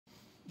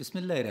بسم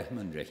الله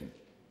الرحمن الرحیم.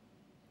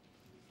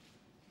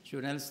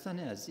 ژورنالیستان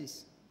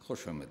عزیز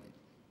خوش آمدید.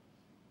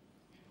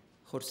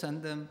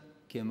 خرسندم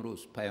که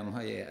امروز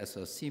پیام‌های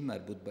اساسی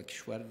مربوط به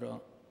کشور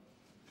را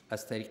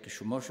از طریق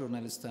شما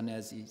ژورنالیستان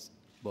عزیز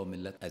با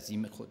ملت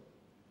عظیم خود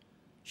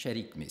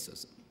شریک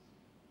می‌سازم.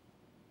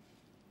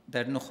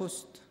 در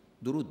نخست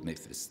درود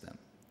می‌فرستم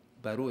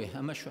بر روی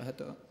همه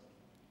شهدا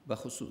و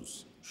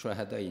خصوص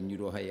شهدای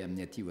نیروهای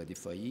امنیتی و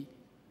دفاعی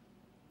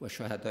و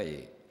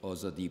شهدای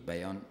آزادی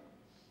بیان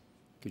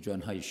که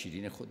جانهای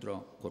شیرین خود را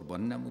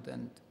قربان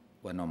نمودند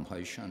و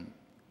نامهایشان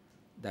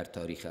در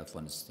تاریخ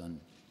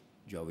افغانستان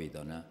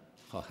جاویدانه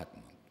خواهد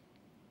ماند.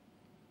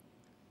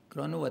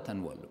 گرانو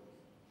وطنوالو،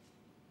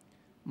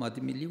 ما د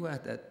ملي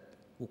وحدت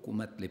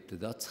حکومت له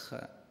ابتدا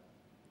څخه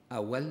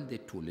اول د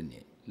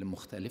ټولنې له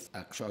مختلف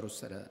اقشارو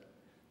سره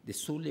د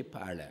سولې په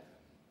اړه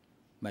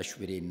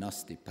مشورې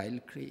ناستې پیل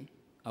کړې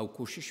او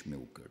کوشش مې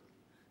وکړ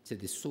چې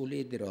د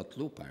سولې د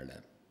راتلو په اړه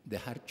د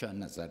هر چا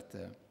نظر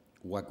ته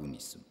غوږ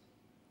ونیسم.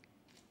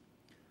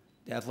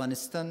 د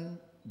افغانستان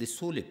د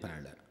سولې په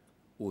اړه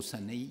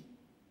اوسنۍ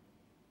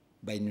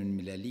بین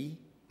المللي،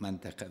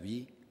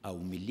 منطقوي او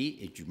ملي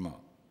اجماع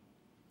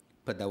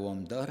په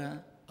دوامداره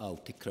او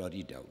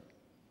تکراري ډول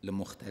له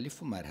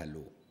مختلفو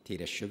مرحلو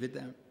تیره شوې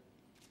ده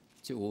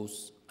چې اوس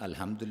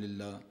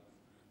الحمدلله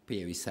په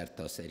یوې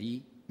سرتاسري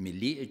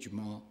ملي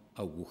اجماع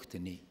او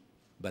غوښتنې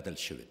بدل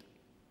شوې ده.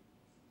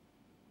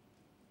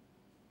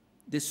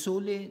 د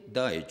سولې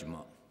دا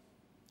اجماع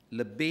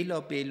له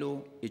بیلابیلو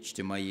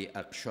اجتماعي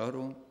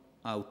اقشارو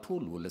او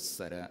ټول ولس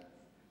سره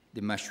د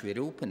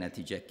مشورو په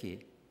نتیجه کې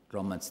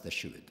رامنځته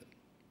شوې ده.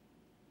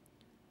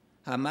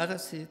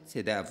 هماغسې چې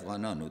د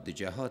افغانانو د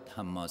جهاد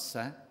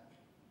حماسه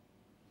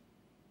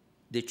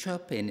د چا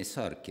په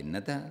انحصار کې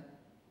نه ده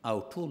او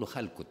ټولو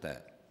خلکو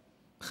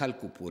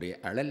پورې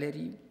اړه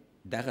لري،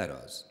 دغه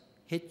راز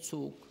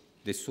هیڅوک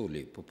د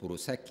سولې په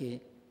پروسه کې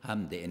هم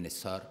د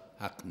انحصار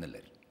حق نه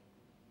لري.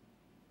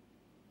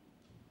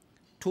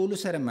 ټولو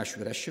سره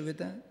مشوره شوې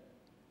ده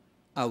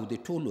او د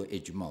ټولو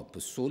اجماع په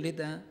سولې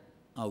ده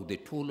او د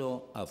ټولو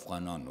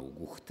افغانانو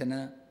غوښتنه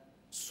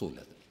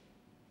سوله ده.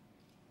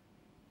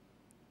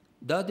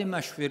 دا د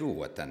مشورو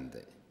وطن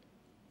دی.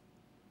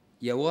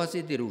 یوازې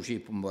د روژې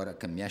په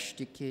مبارکه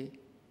میاشتې کې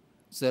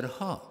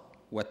زرها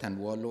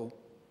وطنوالو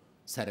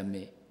سره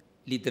مې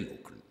لیدل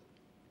وکړل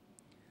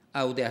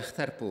او د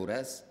اختر په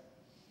ورځ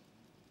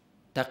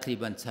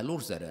تقریبا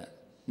 4000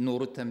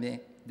 نورو ته مې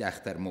د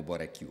اختر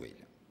مبارکي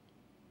ویله.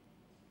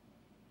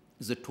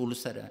 زه ټولو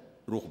سره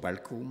روغبړ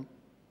کوم.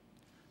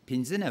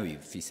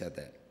 95%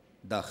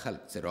 دا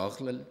خلک چې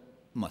راغلل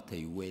ماته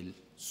یې ویل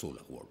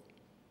سوله غواړو.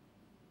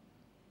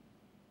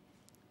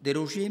 د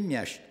روژې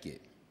میاشت کې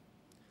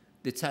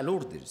د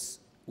 34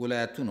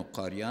 ولایتونو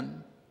قاریان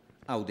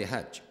او د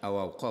حج او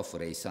اوقافو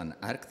رئیسان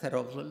ارګ ته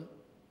راغلل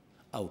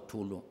او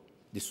ټولو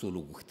د سولو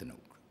غوښتنه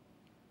وکړه.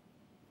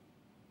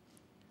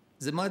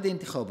 زما د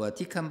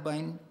انتخاباتي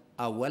کمپاین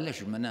اوله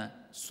ژمنه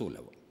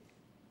سوله وه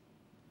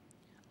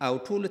او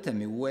ټولو ته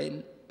مې وویل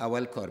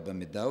اول کار به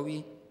مې دا وي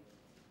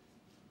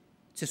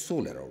چې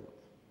سوله راوړو.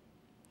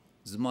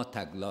 زما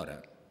تګلاره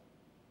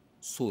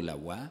سوله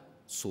وه،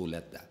 سوله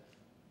ده.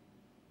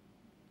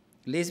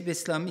 له حزب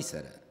اسلامي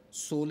سره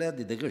سوله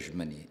د دغه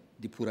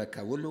ژمنې د پوره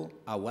کولو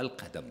اول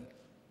قدم و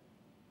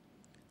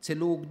چې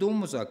له اوږدو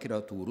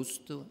مذاکراتو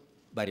وروسته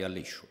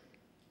بریالی شو.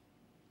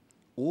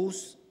 اوس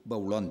به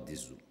وړاندې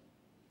ځو.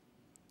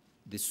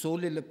 د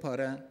سولې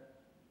لپاره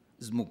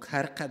زموږ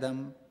هر قدم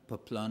په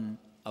پلان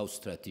او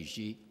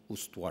ستراتیژي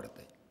استوار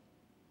دی.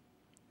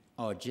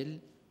 عاجل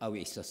او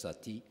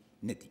احساساتي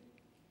نه دی.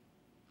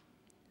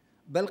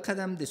 بل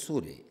قدم د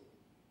سولې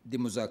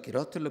د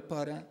مذاکراتو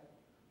لپاره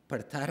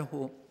پر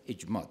طرحو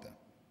اجماع ده.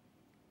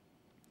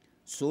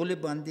 سولې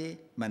باندې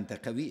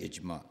منطقوي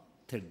اجماع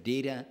تر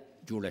ډیره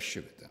جوړه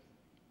شوې ده.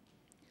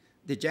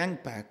 د جنگ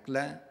په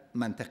هکله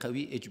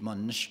منطقوي اجماع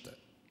نشته.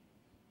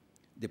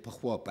 د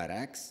پخوا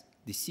برعکس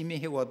د سیمې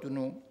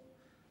هیوادونو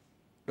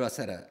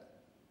راسره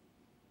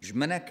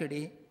ژمنه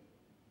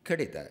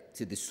کړې ده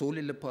چې د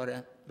سولې لپاره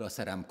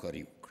راسره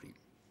همکاري وکړي.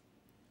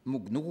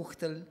 موږ نه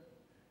غوښتل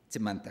چې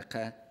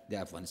منطقه د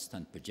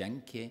افغانستان په جنگ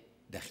کې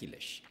دخیله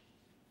شي.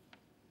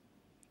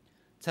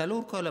 4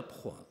 کاله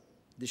پخوا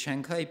د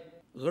شنګهای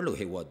غړو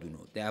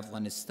هیوادونو د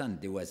افغانستان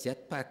د وضعیت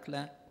په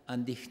هکله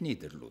اندېښنې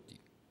درلودې.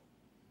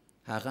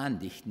 هغه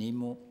اندېښنې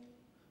مو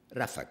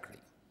رفع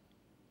کړې.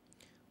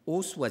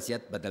 اوس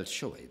وضعیت بدل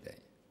شوی دی.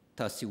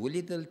 تاسې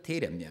ولیدل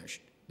تیره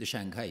میاشت د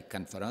شنګهای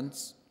کنفرانس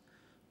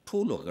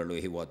ټولو غړو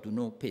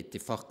هیوادونو په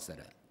اتفاق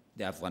سره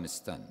د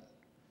افغانستان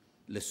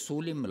له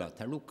سولې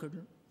ملاتړ وکړ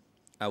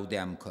او د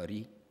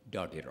همکاري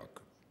ډاډ یې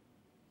راکړ.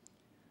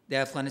 د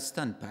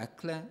افغانستان په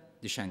هکله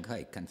د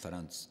شنګهای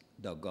کنفرانس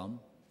دا ګام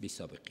بی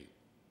سابقه.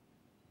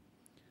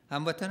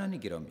 هموطنان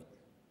گرامی،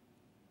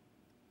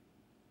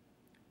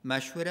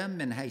 مشوره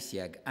من حیث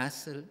یک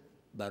اصل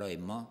برای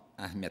ما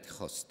اهمیت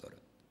خاص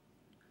دارد.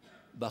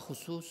 به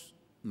خصوص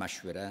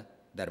مشوره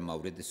در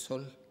مورد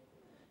صلح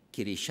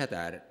که ریشه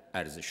در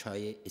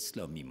ارزش‌های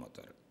اسلامی ما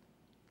دارد.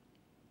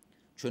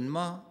 چون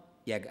ما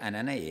یک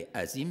عنعنه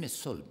عظیم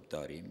صلح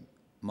داریم.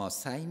 ما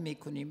سعی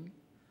میکنیم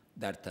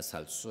در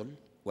تسلسل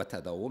و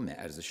تداوم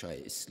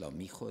ارزش‌های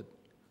اسلامی خود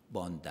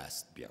با آن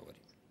دست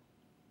بیاوریم.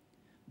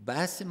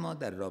 بحث ما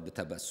در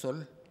رابطه با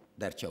صلح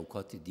در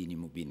چوکات دینی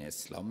مبین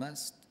اسلام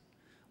است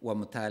و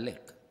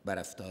متعلق بر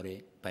رفتار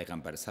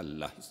پیغمبر صلی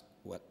الله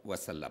علیه و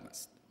سلم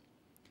است.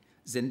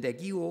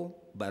 زندگی او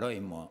برای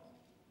ما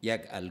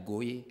یک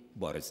الگوی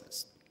بارز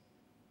است.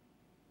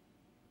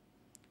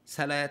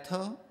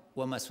 صلاحیت‌ها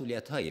و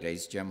مسئولیت‌های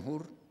رئیس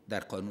جمهور در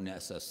قانون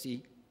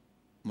اساسی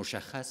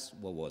مشخص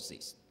و واضح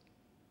است.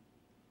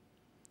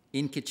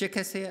 این که چه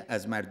کسی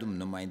از مردم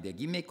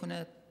نمایندگی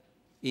میکند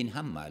این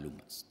هم معلوم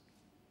است.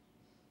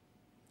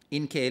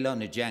 این که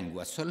اعلان جنگ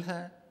و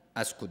صلح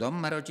از کدام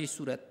مراجع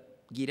صورت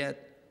گیرد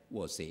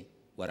واضح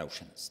و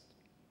روشن است.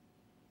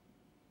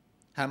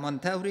 همان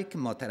طوری که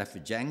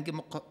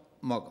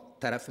ما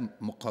طرف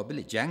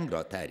مقابل جنگ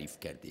را تعریف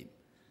کردیم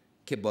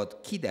که با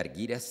کی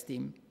درگیر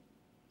هستیم،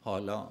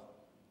 حالا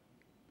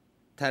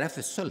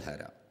طرف صلح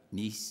را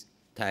نیز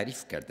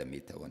تعریف کرده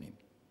می توانیم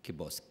که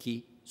باز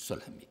کی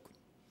صلح می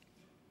کنیم.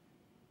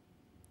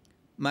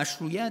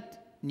 مشروعیت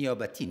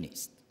نیابتی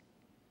نیست.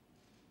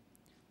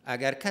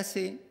 اگر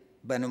کسی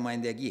به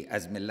نمایندگی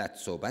از ملت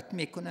صحبت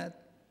می کند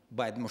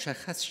باید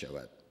مشخص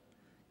شود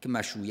که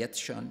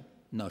مشروعیتشان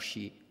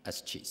ناشی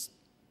از چیست،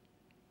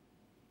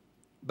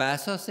 به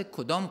اساس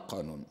کدام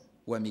قانون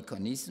و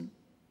مکانیزم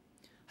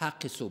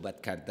حق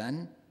صحبت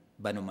کردن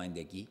به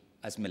نمایندگی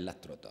از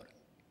ملت را دارند.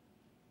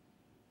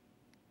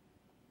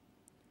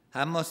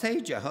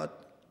 حماسه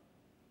جهاد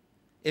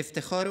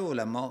افتخار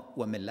علما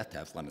و ملت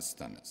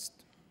افغانستان است.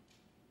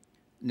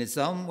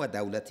 نظام و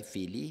دولت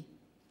فعلی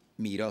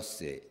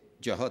میراث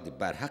جهاد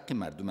بر حق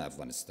مردم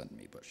افغانستان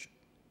می باشد.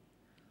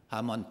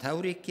 همان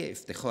طوری که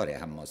افتخار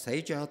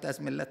حماسه جهاد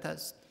از ملت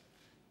است،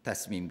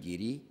 تصمیم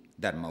گیری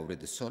در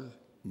مورد صلح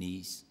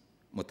نیز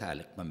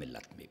متعلق به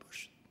ملت می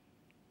باشد.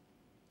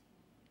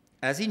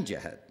 از این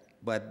جهت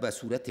باید به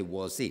صورت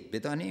واضح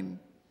بدانیم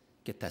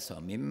که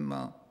تصامیم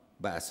ما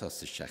به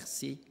اساس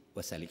شخصی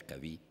و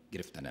سلیقه‌ای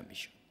گرفته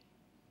نمیشه.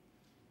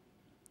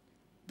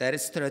 در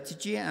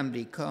استراتژی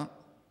امریکا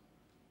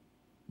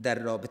در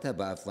رابطه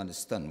با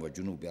افغانستان و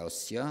جنوب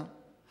آسیا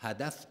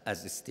هدف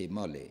از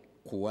استعمال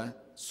قوه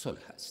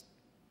صلح است.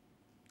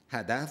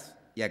 هدف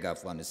یک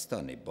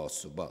افغانستان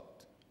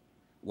باثبات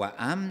و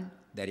امن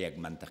در یک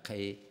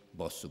منطقه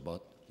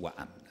باثبات و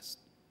امن است.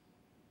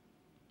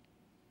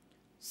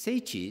 سه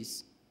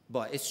چیز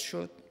باعث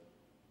شد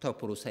تا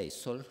پروسه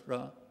صلح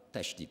را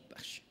تشدید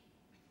بخشید.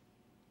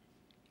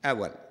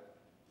 اول،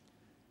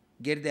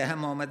 گرد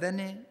هم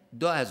آمدن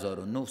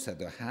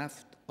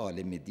 2907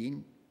 عالم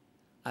دین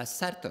از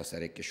سر تا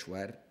سر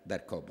کشور در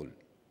کابل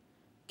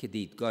که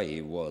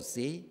دیدگاه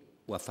واضح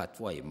و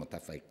فتوای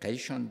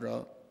متفقهشان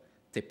را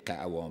طبق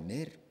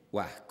اوامر و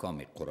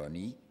احکام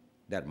قرآنی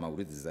در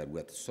مورد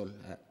ضرورت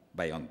صلح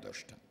بیان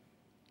داشتند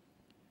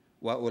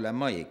و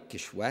علمای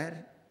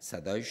کشور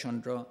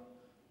صدایشان را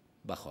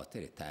به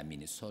خاطر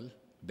تأمین صلح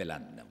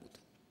بلند نمودند.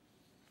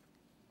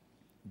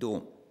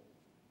 دوم،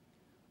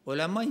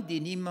 علمای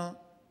دینی ما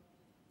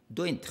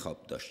دو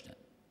انتخاب داشتند: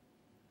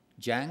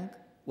 جنگ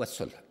و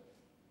صلح.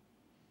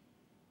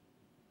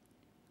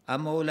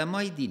 اما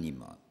علمای دینی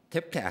ما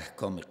طبق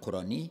احکام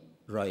قرآنی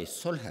راه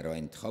صلح را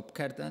انتخاب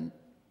کردند،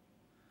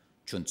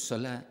 چون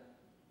صلح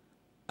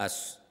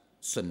از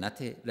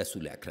سنت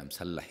رسول اکرم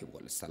صلی الله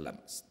علیه و سلم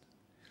است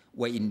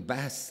و این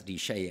بحث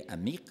ریشه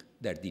عمیق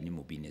در دین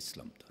مبین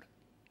اسلام دارد.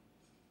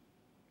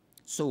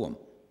 سوم،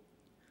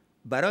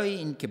 برای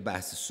اینکه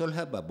بحث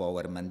صلح به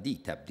باورمندی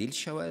تبدیل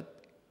شود،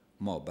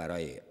 ما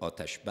برای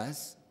آتش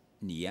بس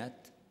نیت،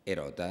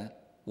 اراده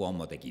و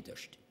آمادگی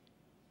داشتیم.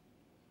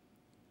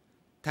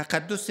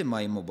 تقدس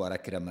ماه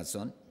مبارک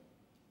رمضان،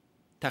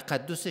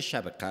 تقدس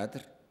شب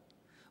قدر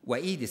و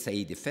عید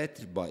سعید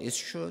فطر باعث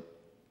شد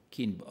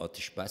که این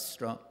آتش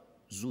بس را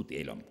زود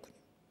اعلام کنیم.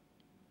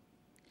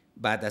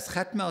 بعد از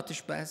ختم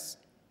آتش بس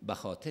به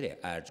خاطر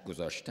ارج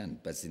گذاشتن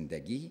به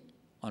زندگی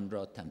آن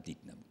را تمدید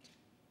نمودیم.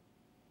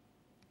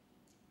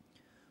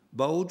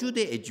 با وجود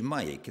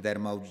اجماعی که در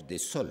مورد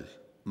صلح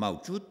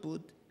موجود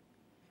بود،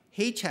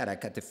 هیچ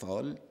حرکت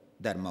فعال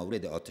در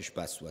مورد آتش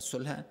بس و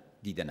صلح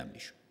دیده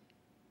نمیشد.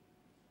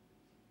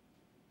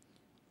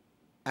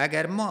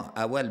 اگر ما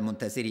اول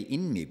منتظر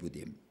این می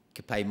بودیم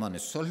که پیمان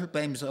صلح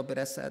به امضا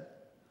برسد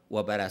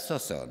و بر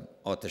اساس آن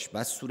آتش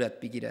بس صورت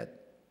بگیرد،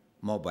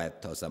 ما باید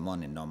تا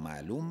زمان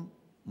نامعلوم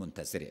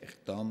منتظر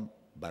اقدام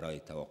برای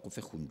توقف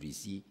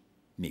خونریزی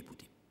می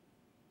بودیم.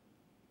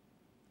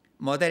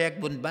 ما در یک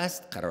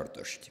بنبست قرار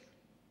داشتیم،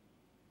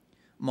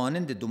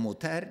 مانند دو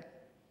موتر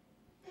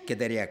که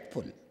در یک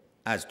پل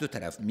از دو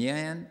طرف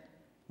میآیند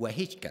و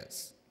هیچ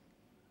کس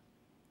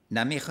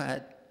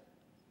نمیخواهد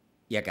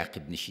یک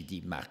عقب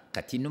نشینی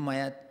موقتی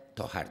نماید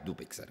تا هر دو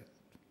بگذرند.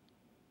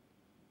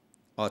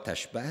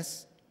 آتش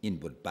بس این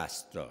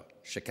بنبست را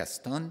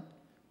شکستان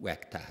و یک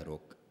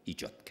تحرک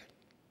ایجاد کرد.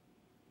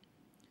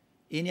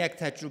 این یک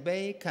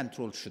تجربه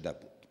کنترل شده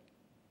بود.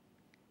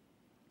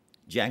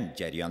 جنگ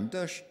جریان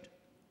داشت،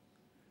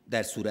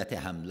 در صورت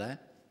حمله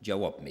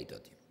جواب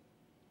میدادیم.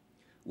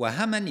 و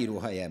همه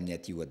نیروهای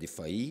امنیتی و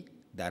دفاعی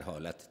در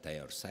حالت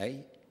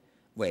تیارسازی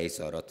و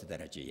اظهارات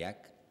درجه 1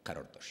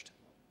 قرار داشتند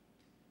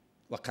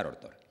و قرار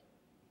دارند.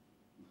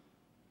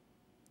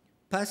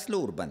 پس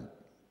لوربند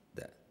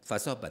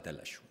فضا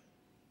بدل شو.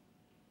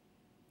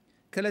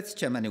 کله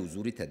چې من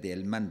حضوري ته د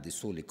هلمند د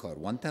سولې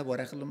کاروان ته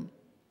ورغلم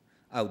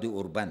او د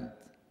اوربند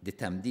د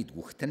تمدید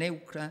غوښتنه یې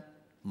وکړه،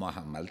 ما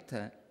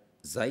همالته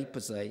ځای په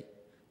ځای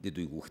د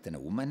دوی غوښتنه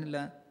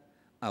ومنله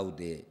او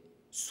د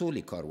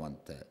سولې کاروان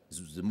ته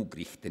زموږ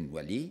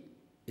رښتینولي،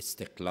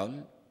 استقلال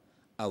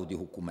او د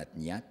حکومت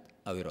نیت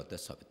او اراده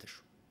ثابته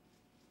شو.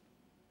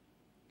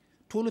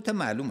 ټولو ته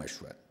معلومه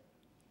شوه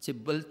چې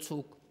بل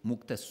څوک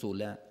موږ ته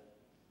سوله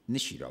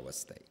نشي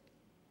راوستی.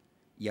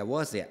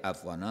 یوازې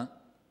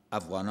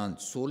افغانان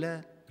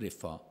سوله،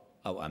 رفاه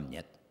او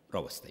امنیت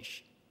راوستی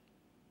شي.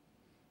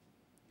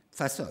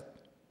 فساد،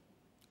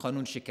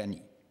 قانون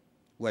شکنی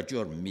و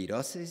جرم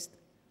میراث است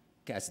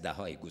که از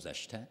دهه‌های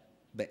گذشته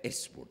به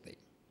ارث برده.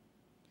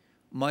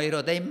 ما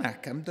اراده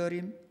محکم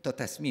داریم تا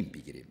تصمیم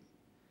بگیریم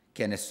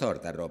که انحصار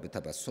در رابطه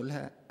با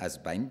صلح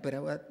از بین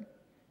برود.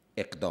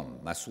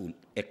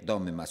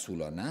 اقدام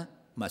مسئولانه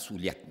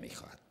مسئولیت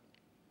میخواهد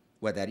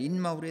و در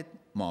این مورد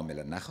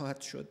معامله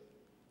نخواهد شد.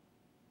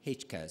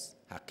 هیچ کس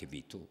حق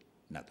ویتو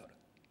ندارد.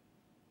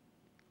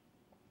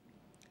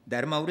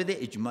 در مورد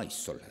اجماع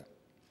صلح،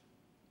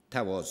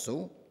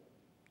 تواضع،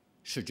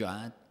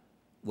 شجاعت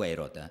و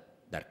اراده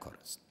در کار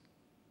است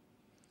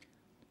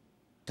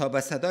تا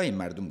به صدای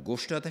مردم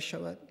گوش داده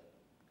شود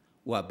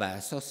و به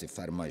اساس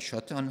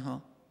فرمایشات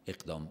آنها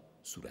اقدام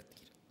صورت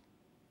گیرد.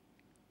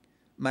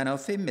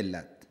 منافع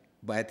ملت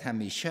باید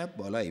همیشه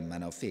بالای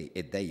منافع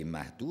عده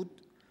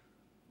محدود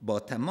با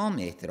تمام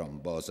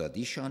احترام به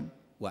آزادیشان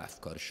و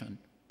افکارشان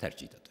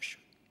ترجیح داده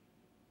شود.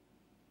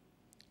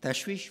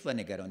 تشویش و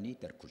نگرانی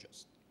در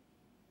کجاست؟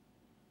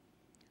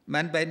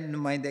 من به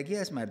نمایندگی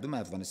از مردم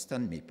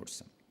افغانستان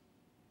میپرسم: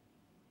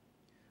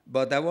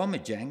 با دوام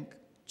جنگ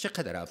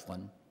چقدر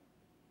افغان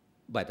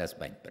باید از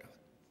بین برود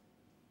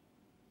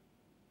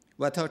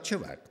و تا چه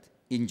وقت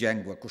این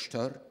جنگ و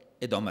کشتار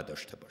ادامه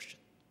داشته باشد؟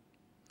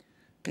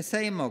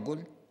 قصه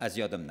ماگل از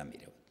یادم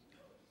نمیرود.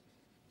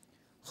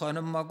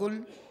 خانم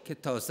ماگل که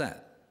تازه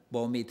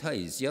با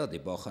امیدهای زیادی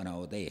با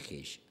خانواده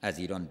خویش از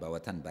ایران به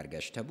وطن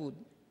برگشته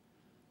بود،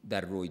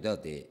 در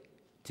رویداد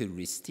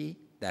تروریستی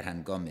در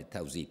هنگام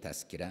توزیع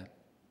تذکره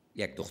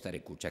یک دختر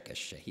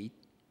کوچکش شهید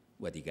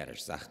و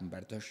دیگرش زخم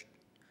برداشت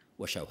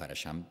و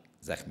شوهرش هم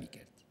زخمی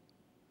کرد.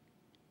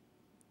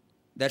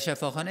 در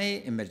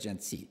شفاخانه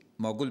امرجنسی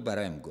ماگل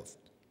برایم گفت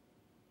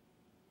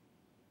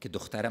که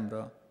دخترم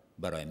را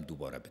برایم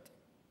دوباره بده.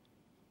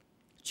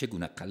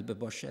 چگونه قلب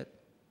باشد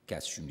که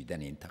از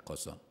شنیدن این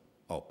تقاضا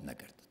آب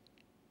نگردد.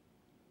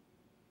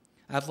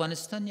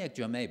 افغانستان یک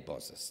جامعه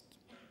باز است.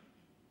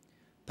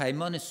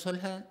 پیمان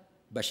صلح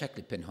به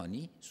شکل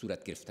پنهانی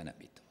صورت گرفته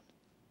نمیتواند.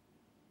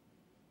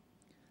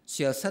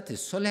 سیاست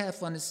صلح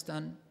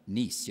افغانستان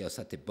نیز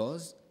سیاست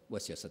باز و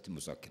سیاست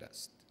مذاکره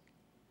است.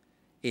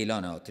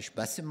 اعلان آتش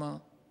بس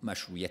ما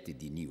مشروعیت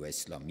دینی و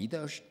اسلامی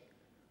داشت،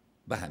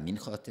 به همین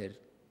خاطر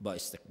با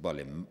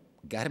استقبال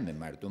گرم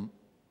مردم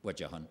و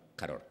جهان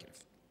قرار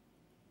گرفت.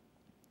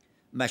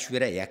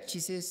 مشوره یک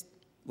چیز است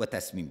و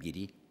تصمیم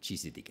گیری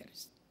چیز دیگر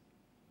است.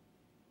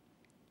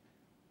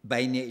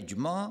 بین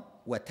اجماع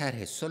و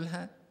طرح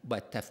صلح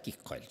باید تفکیک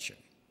قائل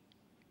شویم.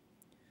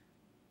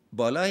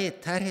 بالای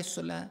طرح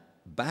صلح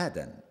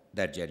بعداً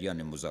در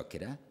جریان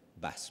مذاکره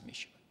بحث می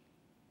شود.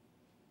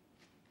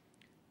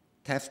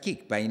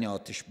 تفکیک بین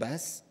آتش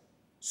بس،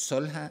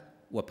 صلح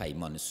و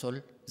پیمان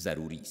صلح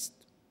ضروری است.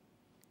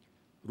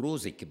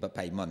 روزی که به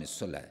پیمان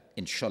صلح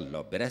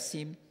انشالله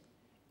برسیم،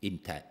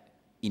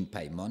 این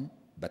پیمان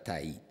به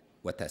تایید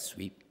و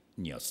تصویب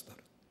نیاز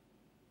دارد.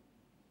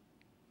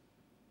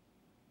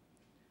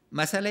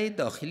 مسئله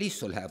داخلی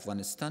صلح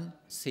افغانستان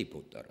 3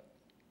 بود دارد: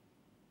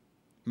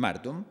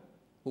 مردم،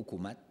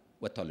 حکومت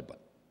و طالبان.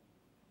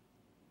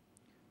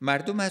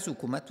 مردم از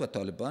حکومت و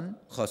طالبان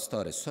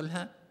خواستار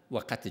صلح و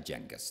قطع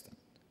جنگ هستند.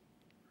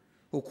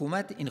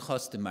 حکومت این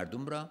خواست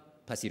مردم را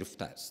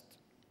پذیرفته است.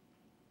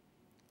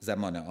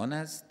 زمان آن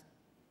است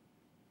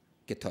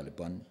که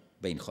طالبان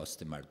به این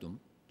خواست مردم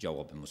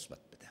جواب مثبت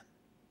بدهند.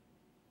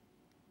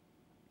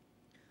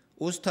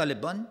 اوس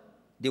طالبان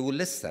د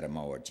ولس سره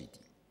مواجه دي.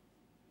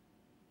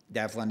 د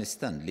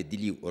افغانستان له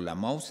دلي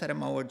علماو سره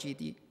مواجه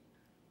دي.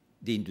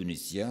 د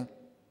اندونیزیا،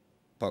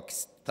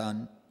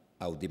 پاکستان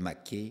او د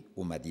مکه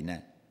و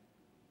مدینه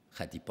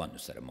خطیبانو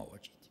سره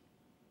مواجه دي.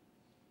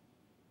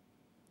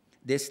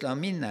 د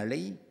اسلامي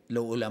نړۍ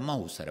له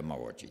علماو سره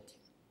مواجه دي.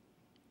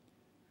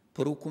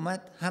 پر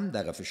حکومت هم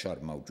دغه فشار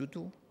موجود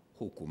و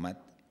حکومت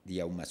د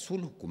یو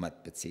مسؤل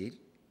حکومت په څیر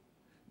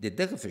د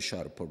دغه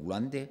فشار پر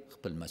وړاندې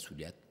خپل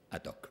مسؤلیت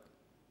ادا کړ.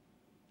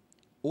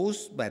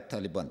 اوس باید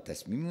طالبان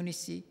تصمیم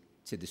ونیسي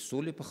چې د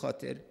سولې په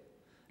خاطر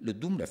له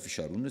دومره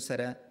فشارونو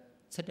سره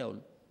څه ډول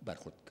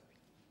برخورد کوي.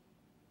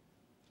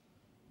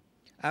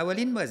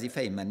 اولین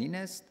وظیفه من این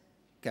است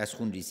که از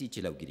خونریزی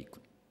جلوگیری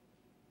کنیم.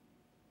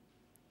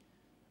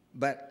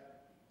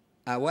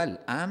 اول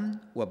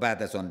امن و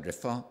بعد از آن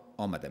رفاه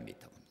آمده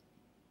میتواند.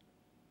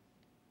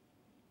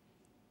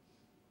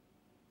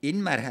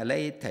 این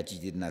مرحله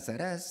تجدید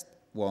نظر است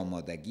و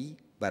آمادگی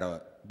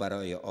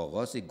برای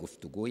آغاز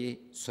گفتگوی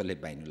صلح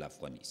بین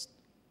الافغانی است.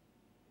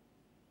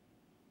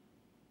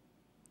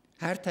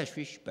 هر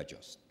تشویش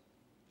بجاست.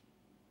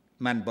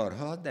 من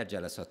بارها در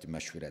جلسات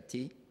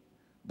مشورتی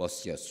با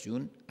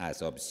سیاسیون،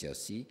 احزاب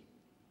سیاسی،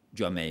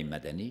 جامعه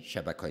مدنی،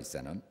 شبکه‌های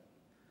زنان،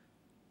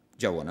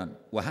 جوانان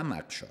و هم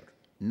اقشار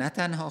نه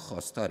تنها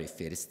خواستار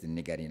فهرست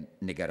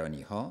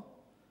نگرانی ها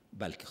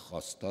بلکه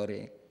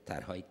خواستار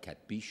طرح‌های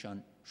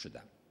کتبیشان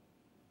شدم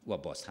و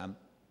باز هم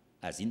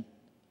از این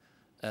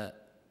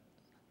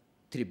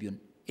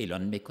تریبیون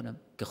اعلان میکنم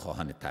که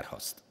خواهان طرح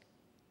است.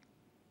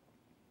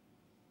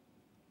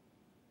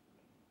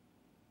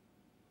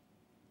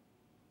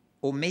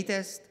 امید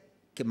است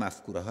که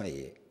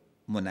مفکوره‌های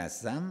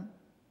منظم،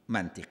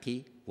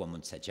 منطقی و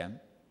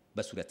منسجم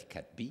به صورت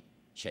کتبی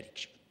شریک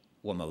شد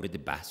و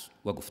مورد بحث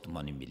و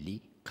گفتمان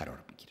ملی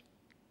قرار بگیرد.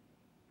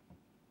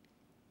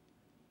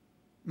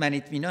 من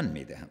اطمینان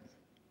میدهم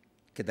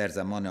که در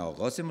زمان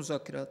آغاز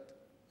مذاکرات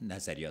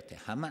نظریات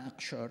همه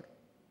اقشار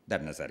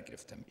در نظر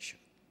گرفته میشود.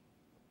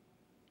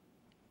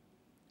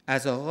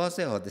 از آغاز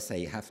حادثه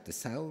 7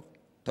 ثور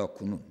تا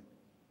کنون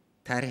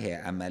طرح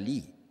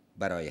عملی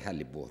برای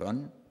حل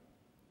بحران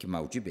که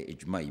موجب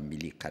اجماع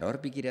ملی قرار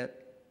بگیرد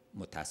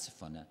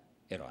متاسفانه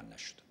ارائه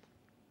نشده بود.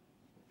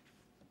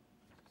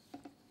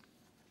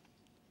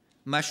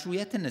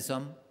 مشروعیت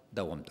نظام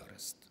دوامدار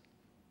است.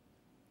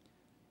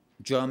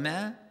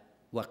 جامعه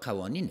و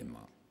قوانین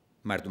ما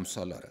مردم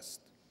سالار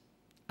است.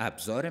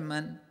 ابزار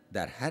من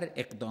در هر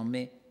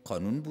اقدام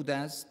قانون بوده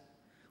است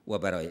و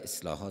برای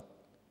اصلاحات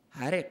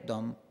هر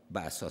اقدام به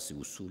اساس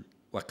اصول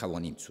و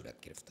قوانین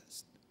صورت گرفته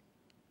است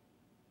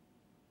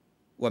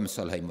و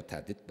مثالهای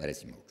متعدد برای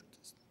این موجود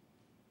است.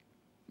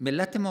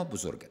 ملت ما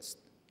بزرگ است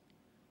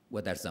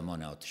و در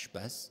زمان آتش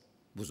بس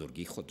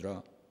بزرگی خود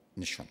را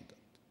نشان داد.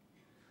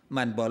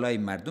 من بالای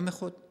مردم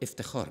خود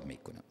افتخار می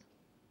کنم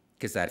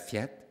که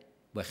ظرفیت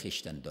و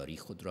خویشتن‌داری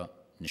خود را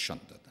نشان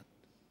دادند.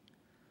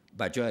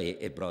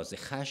 بجای ابراز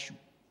خشم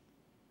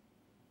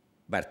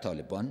بر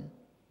طالبان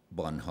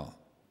با آنها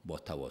با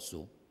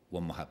تواضع و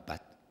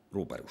محبت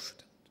روبرو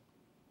شدند.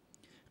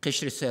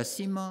 قشر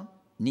سیاسی ما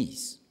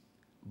نیز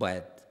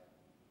باید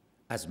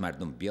از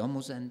مردم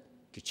بیاموزند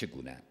که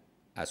چگونه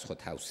از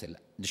خود حوصله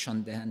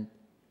نشان دهند.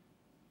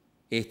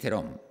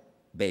 احترام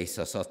به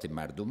احساسات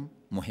مردم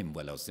مهم و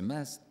لازم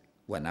است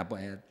و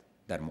نباید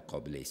در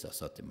مقابل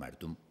احساسات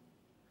مردم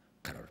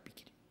قرار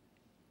بگیریم.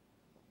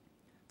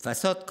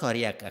 فساد کار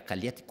یک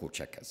اقلیت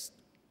کوچک است.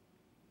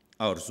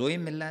 آرزوی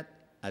ملت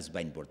از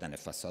بین بردن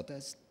فساد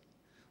است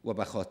و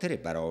به خاطر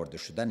برآورده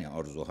شدن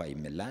آرزوهای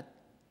ملت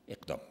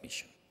اقدام می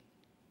شود.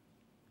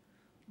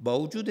 با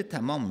وجود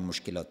تمام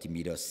مشکلات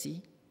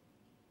میراثی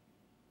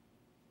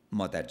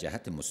ما در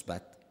جهت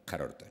مثبت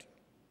قرار داریم.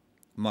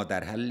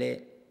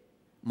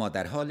 ما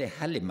در حال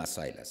حل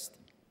مسائل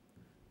هستیم.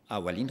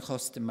 اولین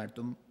خواست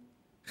مردم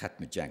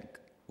ختم جنگ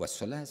و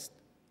صلح است.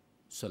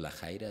 صلح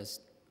خیر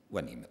است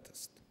و نعمت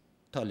است.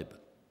 طالبان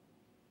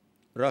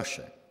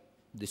راشه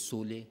د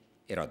صلح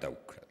اراده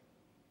وکړه.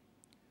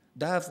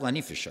 دا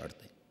افغاني فشار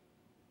دی،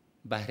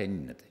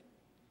 بهرني نه دی.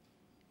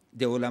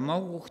 د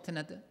علماو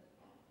غوښتنه ده،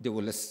 د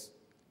ولس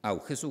او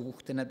ښځو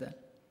غوښتنه ده.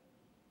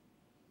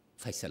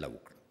 فیصله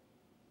وکړه.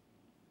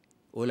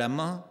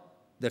 علما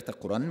درته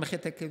قرآن مخې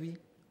ته کوي،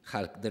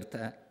 خلق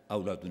درته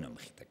اولادونه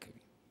مخې ته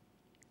کوي.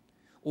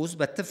 اوس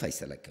به ته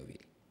فیصله کوي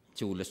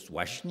چې ولس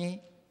وشنې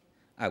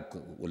او که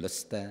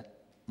ولس ته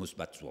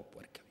مثبت ځواب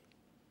ورکوي.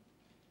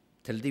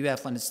 تل دې وي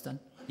افغانستان،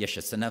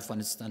 یشسن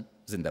افغانستان،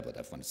 زنده باد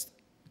افغانستان.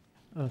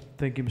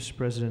 Thank you, Mr.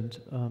 President.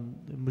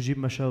 Mujib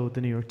Mashal with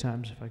the New York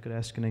Times, if I could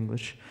ask in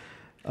English.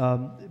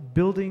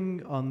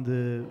 Building on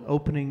the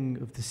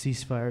opening of the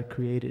ceasefire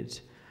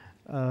created,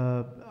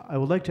 I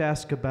would like to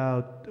ask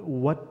about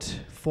what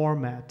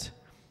format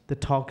the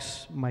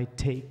talks might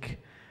take.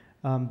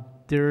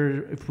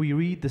 If we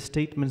read the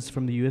statements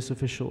from the US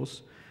officials,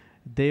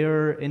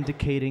 they're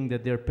indicating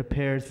that they're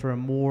prepared for a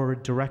more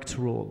direct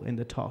role in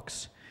the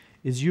talks.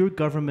 Is your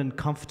government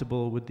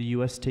comfortable with the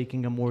US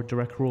taking a more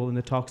direct role in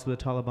the talks with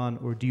the Taliban,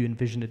 or do you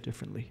envision it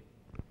differently?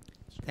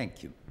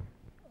 Thank you.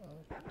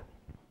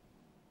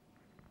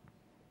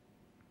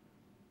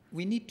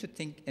 We need to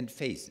think in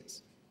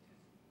phases.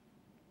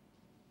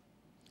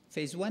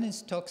 Phase one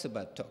is talks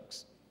about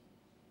talks.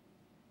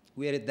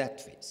 We are at that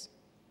phase.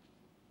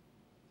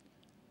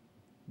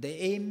 The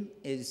aim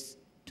is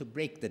to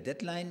break the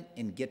deadline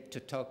and get to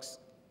talks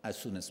as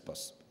soon as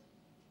possible.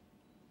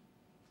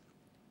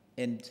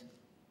 And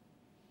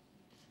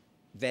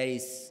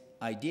various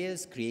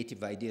ideas,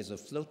 creative ideas are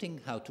floating,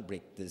 how to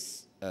break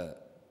this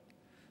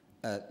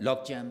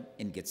logjam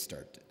and get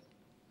started.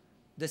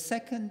 The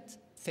second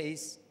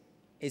phase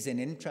is an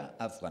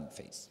intra-Afghan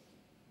phase.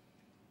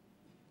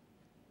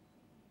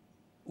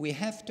 We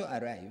have to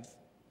arrive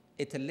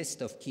at a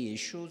list of key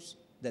issues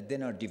that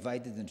then are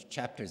divided into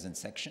chapters and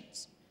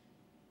sections,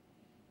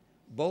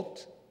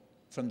 both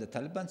from the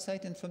Taliban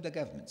side and from the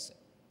government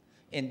side.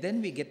 And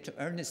then we get to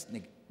earnest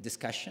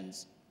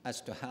discussions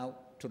as to how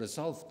to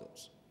resolve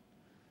those.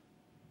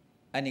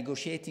 A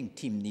negotiating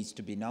team needs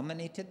to be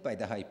nominated by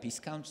the High Peace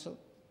Council,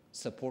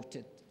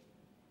 supported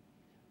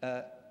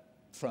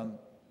from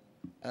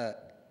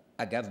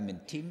a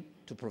government team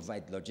to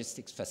provide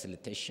logistics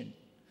facilitation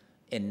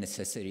and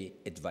necessary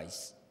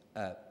advice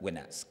when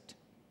asked.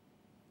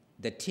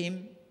 The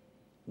team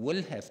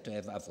will have to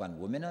have Afghan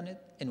women on it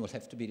and will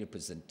have to be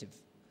representative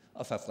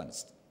of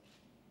Afghanistan.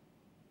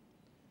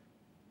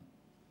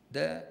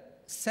 The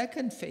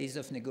second phase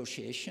of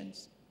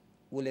negotiations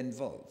will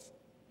involve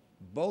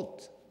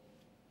both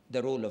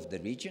the role of the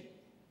region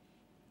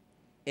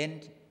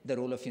and the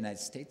role of the United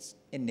States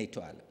and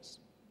NATO allies.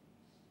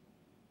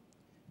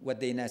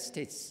 What the United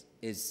States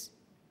is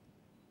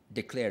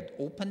declared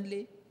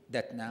openly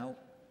that now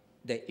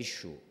the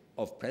issue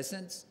of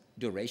presence,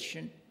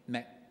 duration,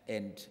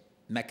 and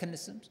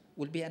mechanisms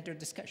will be under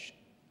discussion.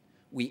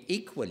 We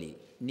equally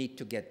need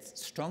to get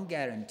strong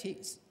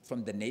guarantees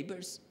from the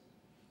neighbors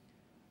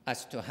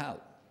as to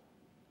how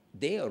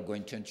they are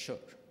going to ensure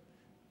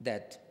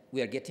that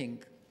we are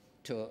getting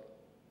to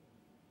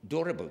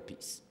durable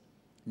peace,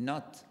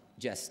 not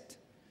just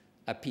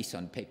a peace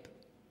on paper.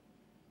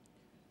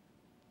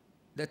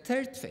 The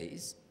third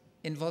phase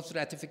involves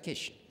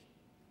ratification,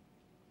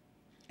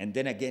 and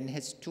then again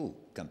has two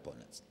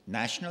components.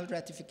 National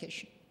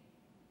ratification,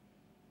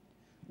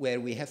 where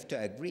we have to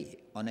agree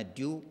on a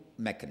due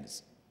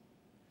mechanism,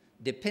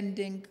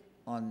 depending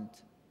on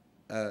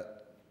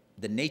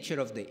the nature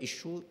of the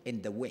issue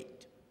and the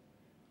weight.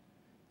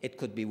 It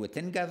could be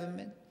within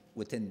government,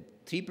 within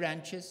 3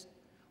 branches,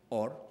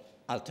 or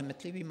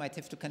ultimately we might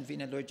have to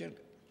convene a lawyer.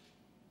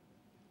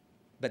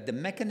 But the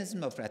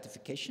mechanism of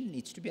ratification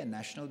needs to be a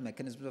national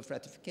mechanism of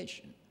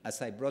ratification.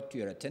 As I brought to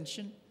your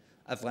attention,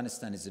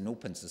 Afghanistan is an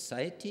open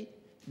society.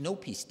 No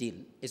peace deal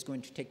is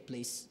going to take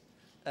place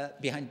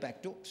behind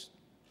back doors.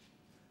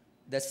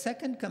 The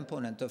second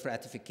component of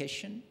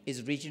ratification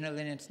is regional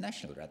and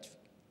international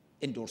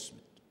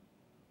endorsement.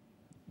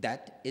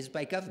 That is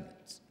by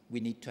governments. We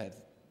need to have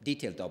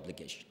detailed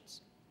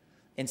obligations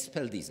and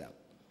spell these out.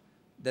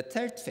 The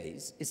third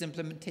phase is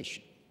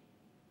implementation,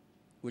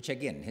 which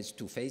again has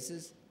 2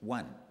 phases.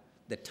 One,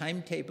 the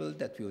timetable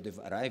that we would have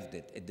arrived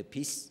at the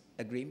peace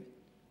agreement,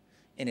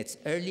 and its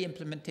early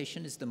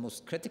implementation is the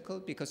most critical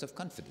because of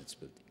confidence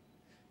building.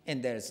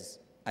 And there's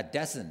a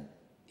dozen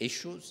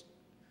issues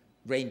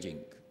ranging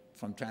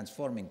from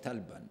transforming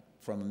Taliban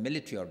from a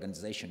military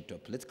organization to a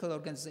political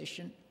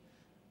organization,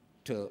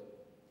 to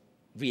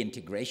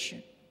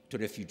reintegration, to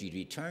refugee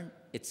return,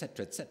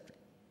 etc., etc.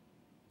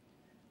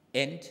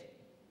 And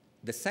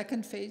the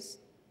second phase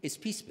is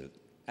peace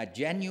building, a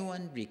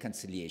genuine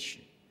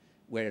reconciliation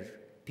where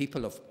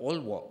people of all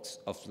walks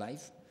of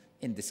life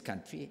in this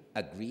country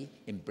agree,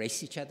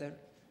 embrace each other,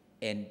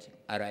 and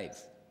arrive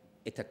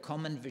at a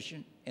common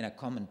vision and a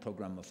common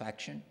program of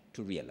action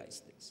to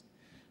realize this.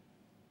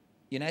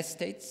 The United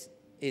States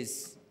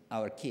is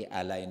our key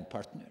ally and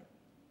partner.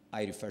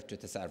 I refer to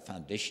it as our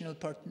foundational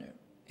partner,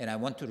 and I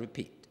want to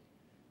repeat.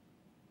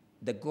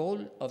 The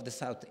goal of the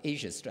South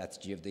Asia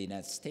strategy of the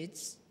United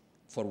States,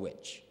 for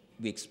which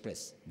we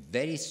express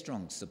very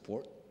strong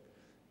support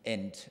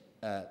and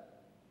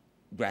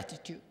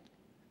gratitude,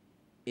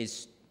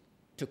 is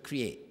to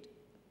create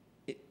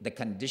the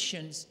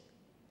conditions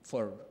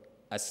for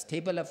a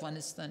stable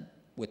Afghanistan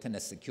within a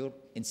secure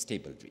and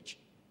stable region.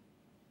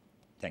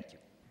 Thank you.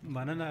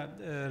 مننه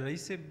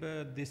رئیس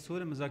د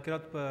سول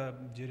مذاکرات په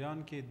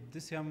جریان کې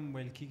داسې هم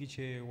ویل کېږي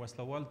چې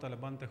وسلوال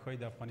طالبان ته ښایي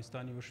د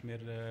افغانستان یو شمېر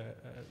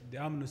د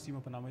امنو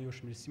سیمو په نامه یو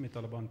شمېر سیمې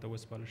طالبانو ته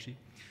وسپارل شي.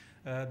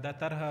 دا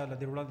طرحه له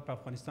دې وړاندې په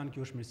افغانستان کې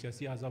یو شمېر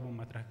سیاسي احزاب هم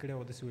مطرح کړې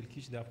او داسې ویل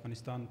کېږي چې د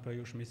افغانستان په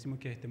یو شمېر سیمو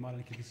کې احتمالاً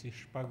کې داسې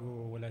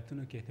 6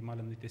 ولایتونو کې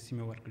احتمالاً دې ته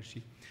سیمې ورکړل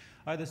شي.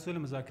 آیا د سولې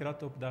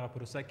مذاکراتو په دغه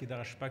پروسه کې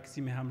دغه 6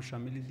 سیمې هم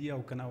شامل دي او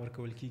که نه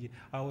ورکول کېږي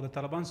او د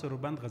طالبان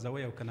سروبند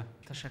غزوی او که نه؟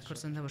 تشکر،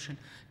 زنده باشین.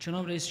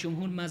 جناب رئیس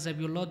جمهور، من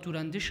ذبیح‌الله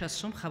دوراندیش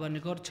هستم،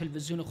 خبرنگار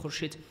تلویزیون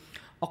خورشید.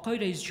 آقای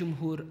رئیس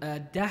جمهور،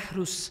 10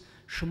 روز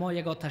شما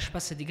یک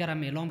آتشبس دیگر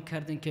هم اعلام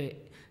کردین که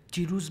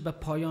دیروز به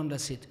پایان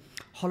رسید.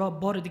 حالا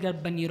بار دیگر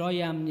به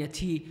نیروهای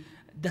امنیتی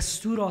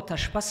دستور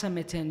آتشبس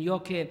میتین یا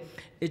که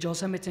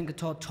اجازه میتین که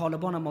تا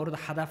طالبان مورد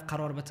هدف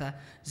قرار بده،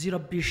 زیرا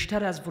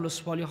بیشتر از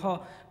ولسوالی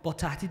ها با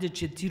تهدید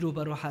جدی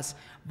روبرو هست.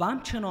 و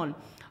همچنان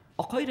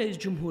آقای رئیس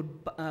جمهور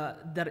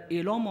در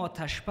اعلام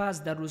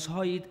آتشبس در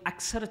روزهای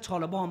اکثر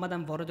طالبان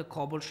آمدن وارد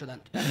کابل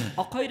شدند.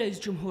 آقای رئیس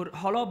جمهور،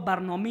 حالا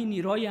برنامه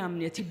نیروهای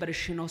امنیتی برای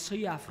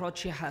شناسایی افراد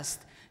چی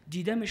هست؟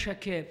 دیده میشه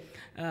که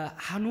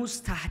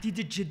هنوز تهدید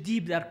جدی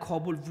در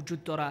کابل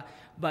وجود داره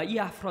و این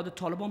افراد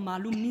طالبان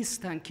معلوم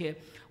نیستن که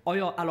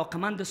آیا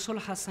علاقمند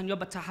صلح هستن یا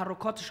به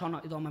تحرکاتشان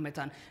ادامه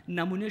میدن.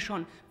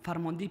 نمونهشان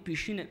فرمانده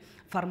پیشین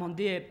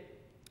فرمانده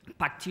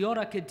پکتیا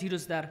را که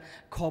دیروز در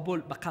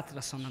کابل به قتل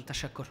رساندن.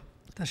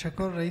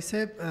 تشکر رئیس.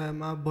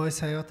 من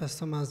باعث حیات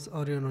هستم از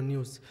آریانا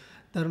نیوز.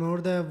 در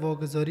مورد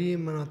واگذاری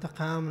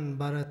مناطق امن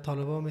برای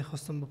طالبان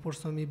میخواستم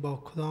بپرسم با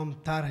کدام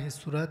طرح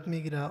صورت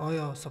میگیره؟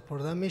 آیا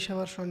سپرده میشه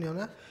برشان یا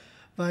نه؟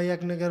 و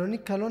یک نگرانی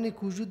کلانی که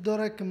وجود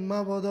داره که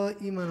مبادا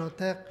این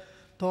مناطق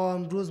تا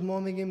امروز ما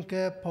میگیم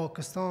که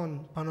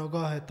پاکستان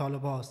پناهگاه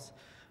طالبان است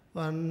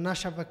و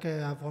نشود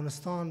که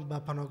افغانستان به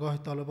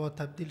پناهگاه طالبان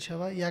تبدیل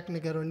شود. یک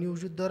نگرانی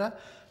وجود داره.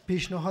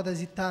 پیشنهاد از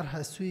این طرح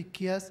از سوی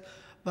کی است؟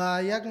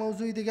 و یک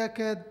موضوع دیگه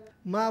که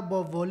ما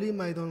با والی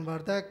میدان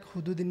وردک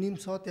حدود نیم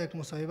ساعت یک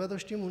مصاحبه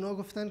داشتیم. اونا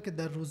گفتن که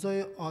در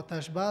روزهای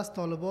آتش بس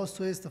طالبان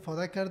سوء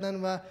استفاده کردن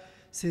و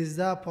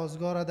 13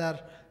 پاسگاه را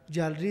در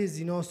جلری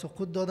زینا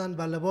سقوط دادن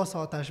و لباس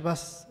آتش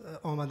بس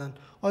آمدن.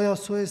 آیا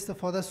سوء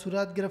استفاده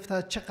صورت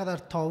گرفته؟ چقدر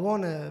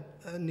تاوان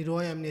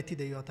نیروهای امنیتی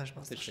در آتش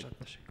بس داشته؟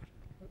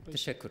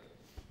 تشکر.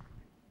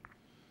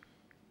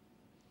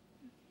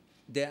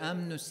 د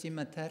امن و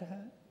سیمه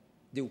طرح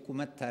د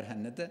حکومت طرح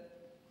نه ده،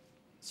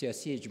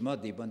 سیاسی اجماع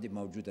دی باندې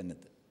موجوده نه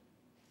ده.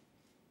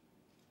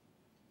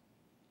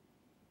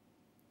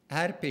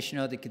 هر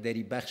پیشنهادی که در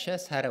این بخش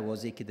است، هر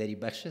آوازی که در این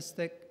بخش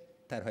است،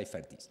 طرحهای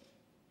فردی است.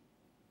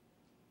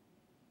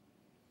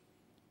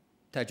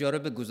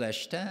 تجارب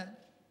گذشته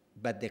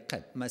به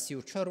دقت، من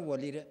 34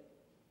 والی را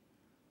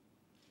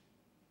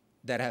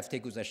در هفته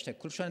گذشته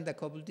کلشان در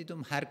کابل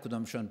دیدم. هر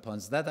کدامشان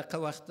 15 دقیقه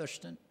وقت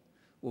داشتن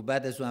و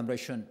بعد از او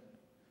همراهشان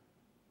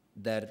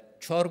در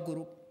 4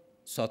 گروه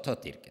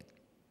ساعات دیر کردن.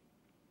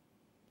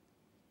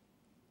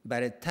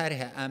 برای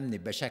طرح امن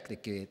به شکلی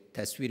که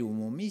تصویر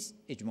عمومی است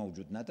اجماع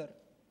وجود نداره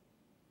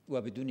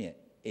و بدون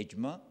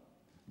اجماع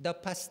دا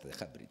پست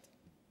خبری دی.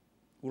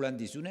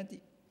 وړاندیزونه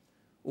دي.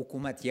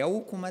 حکومت یو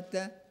حکومت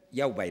ده،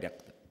 یو بیرق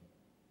ده.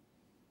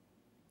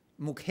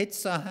 موږ هیڅ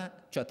ساحه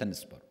چاته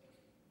نسپارو.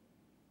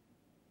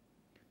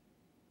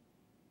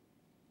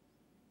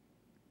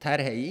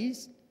 طرحی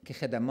است که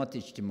خدمات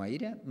اجتماعی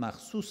را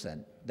مخصوصاً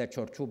در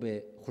چارچوب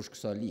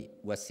خشکسالی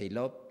و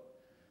سیلاب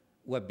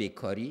و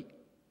بیکاری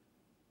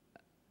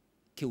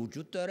که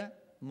وجود داره،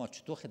 ما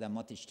چطور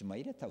خدمات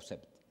اجتماعی را توسعه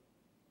بدیم.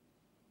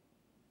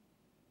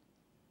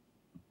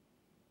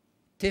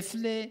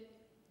 طفل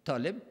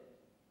طالب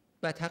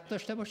باید حق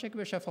داشته باشه که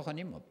به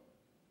شفاخانه ما.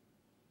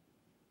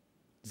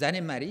 زن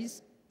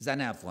مریض،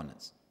 زن افغان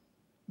است،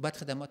 باید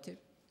خدمات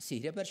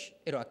صحی برش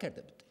ارائه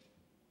کرده بده.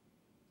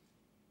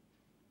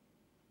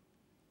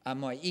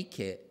 اما ای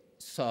که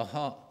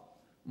ساها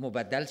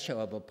مبدل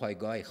شود با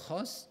پایگاه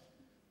خاص،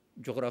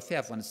 جغرافی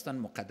افغانستان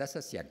مقدس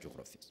است، یک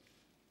جغرافی است.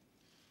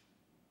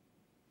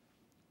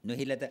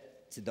 نهیله ده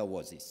صدا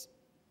واضح است.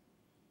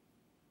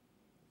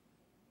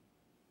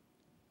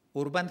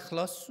 اوربند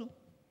خلاص شو،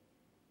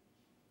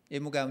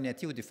 موږ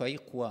امنیتي و دفاعي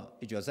قوا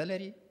اجازه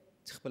لري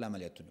چې خپل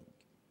عملیاتونه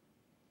وکړي.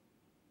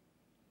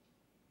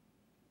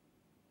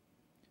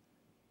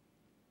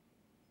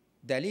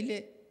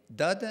 دلیل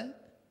دا ده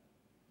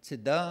چې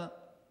دا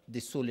د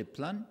سولې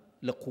پلان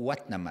له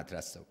قوت نه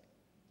مطرح شوی،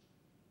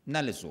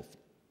 نه له ضعف.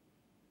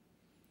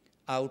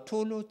 او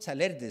ټولو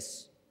څلور د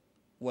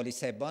والي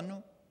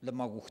صاحبانو له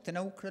ما غوښتنه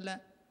وکړله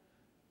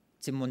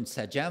چې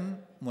منسجم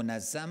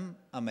منظم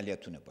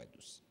عملیاتونه باید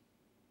وشي.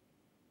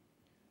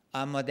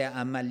 اما د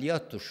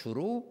عملیاتو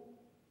شروع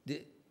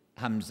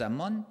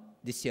همزمان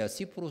د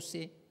سیاسی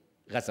پروسه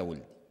غزول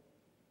دی.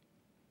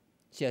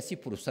 سیاسی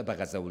پروسه به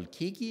غزول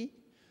کیږي.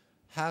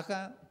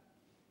 هغه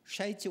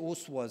شی چې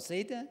اوس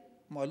واضح ده،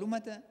 معلومه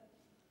ده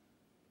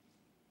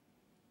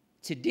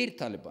چې ډېر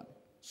طالبان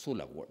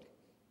سوله غواړي.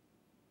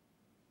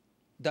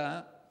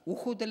 دا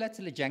وښودله چې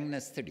له جنګ نه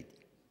ستړي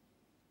دي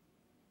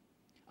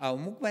او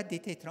موږ باید دې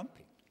ته احترام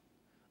پرېږدو.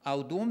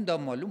 او دوم دا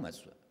معلومه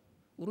شوه،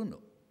 ورونو،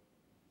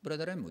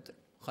 برادرای محترم،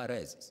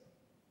 خواهرای عزیز،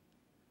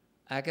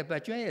 اگر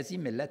بجای از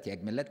این ملت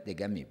یک ملت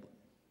دیگه می بود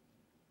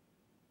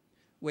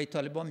و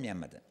طالبان می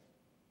آمدن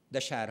در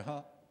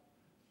شهرها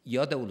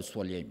یا در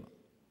ولسوالیای ما،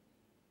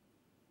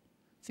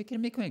 فکر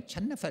میکنید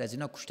چند نفر از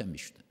اینا کشته می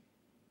شدن؟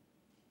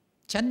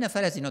 چند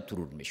نفر از اینا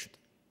ترور می شدن؟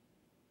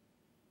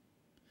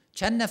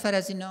 چند نفر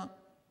از اینا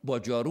با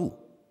جارو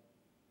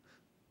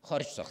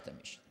خارج ساخته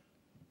می شدن؟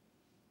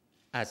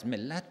 از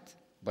ملت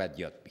باید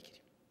یاد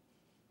بگیریم.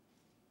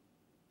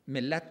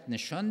 ملت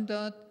نشان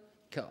داد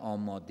که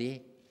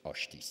آماده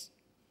آشتی است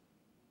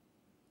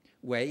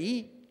و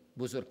این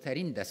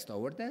بزرگترین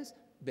دستاورد است.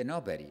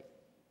 بنابراین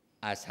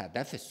از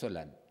هدف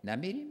صلح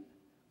نمیریم،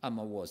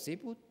 اما واضح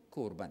بود که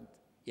اوربند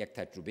یک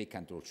تجربه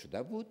کنترل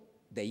شده بود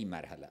در این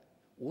مرحله.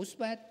 اوس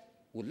باید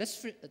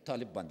ولس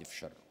طالب باندې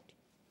فشار راوړي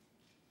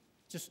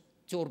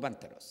چې اوربند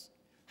ته راسي.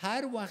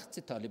 هر وخت چې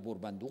طالب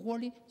اوربند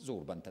وغواړي، زه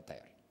اوربند ته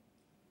تیار یم.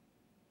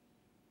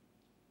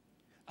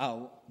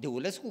 او د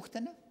ولس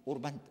غوښتنه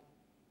اوربند،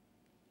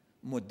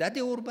 مدت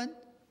اوربند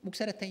موږ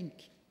سره تعیین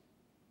کړي.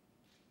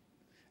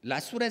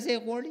 لس ورځې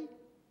غواړي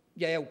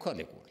یا یو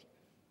کال غواړي.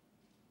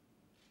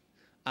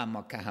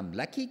 اما که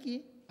حمله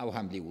کیږي او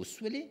حملې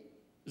وسولې،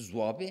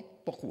 ځواب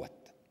په قوت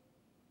ده.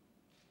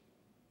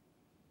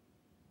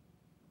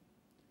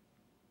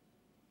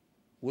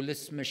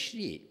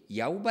 ولسمشری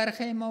یو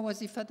برخه ما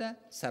وظیفه ده،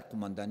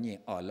 سرقماندانی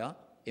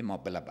اعلی ما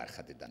بله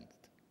برخه ده دنده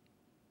ده.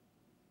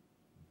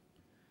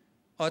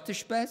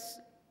 آتش بس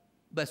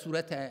به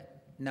صورت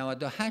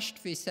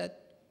 98%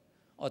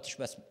 آتش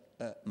بس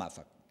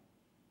موفق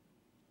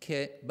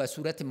که به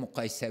صورت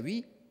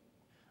مقایسوی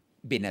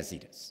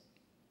بی‌نظیر است.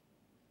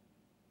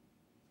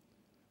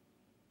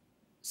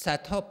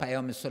 صدها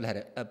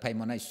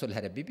پیامانه صلح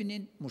را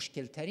ببینین،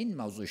 مشکل ترین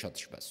موضوعش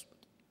آتش بس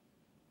بود.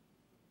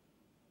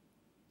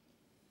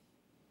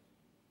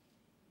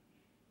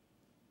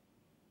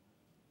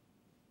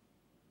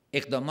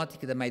 اقداماتی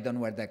که در میدان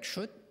وردک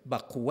شد با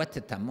قوت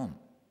تمام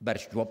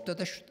برش جواب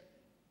داده شد.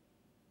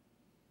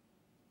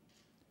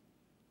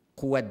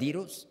 قوت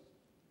دیروز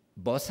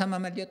باز هم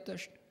عملیات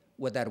داشت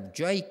و در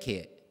جایی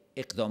که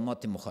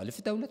اقدامات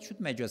مخالف دولت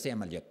شد اجازه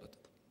عملیات داده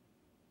بود.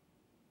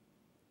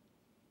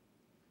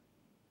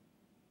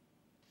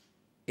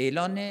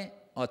 اعلان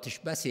آتش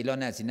بس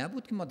اعلان از این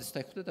نبود که ما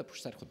دستای خود در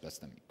پشت سر خود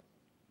بسته میکنیم.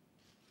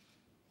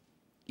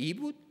 این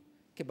بود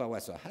که با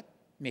وضاحت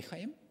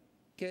میخواهیم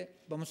که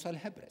با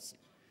مصالحه برسیم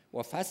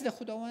و فضل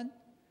خداوند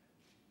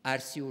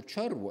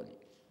 34 ولی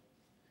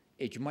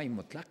اجماع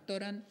مطلق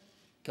دارن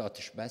که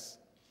آتش بس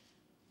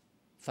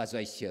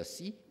فضای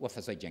سیاسی و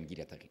فضای جنگی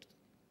را تغییر داد.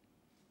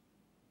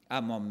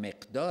 اما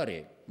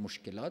مقدار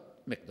مشکلات،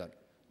 مقدار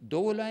دو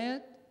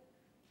ولایت،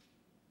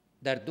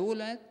 در دو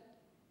ولایت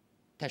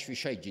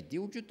تشویش‌های جدی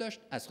وجود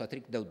داشت از خاطر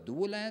که در دو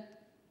ولایت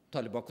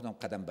طالبان کدام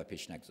قدم به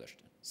پیش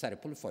نگذاشتن. سر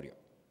پل فاریاب.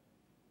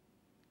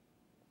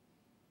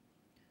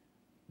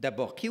 در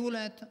باقی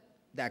ولایت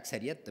در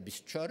اکثریت در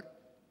 24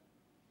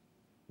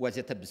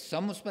 وضعیت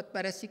بسیار مثبت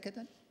بررسی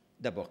کردن،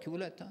 در باقی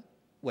ولایت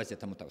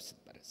وضعیت متوسط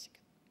بررسی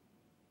کردن.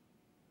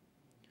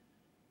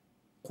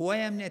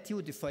 قوای امنیتی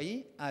و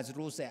دفاعی از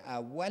روز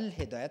اول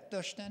هدایت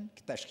داشتن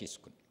که تشخیص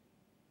کنن.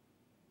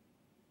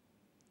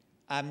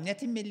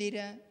 امنیت ملی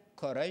را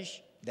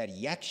کارایش در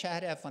یک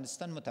شهر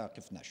افغانستان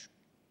متوقف نشد.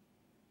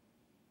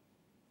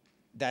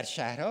 در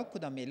شهرها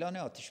کدام اعلان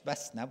آتش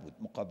بس نبود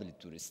مقابل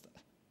توریستا.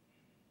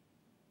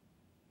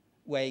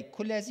 و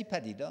کل از این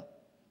پدیدا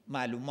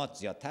معلومات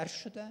زیادتر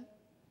شده،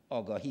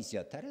 آگاهی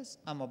زیادتر است،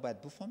 اما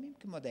باید بفهمیم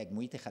که ما در یک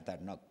محیط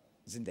خطرناک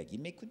زندگی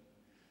میکنیم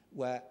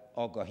و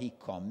آگاهی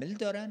کامل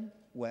دارن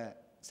و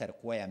سر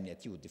قوای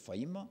امنیتی و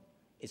دفاعی ما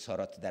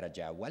اظهارات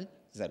درجه اول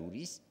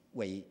ضروری است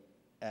و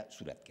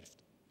صورت گرفت.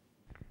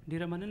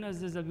 ډیره مننه از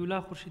ذبیح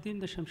الله خورشیدین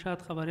د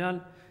شمشاد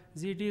خبریال.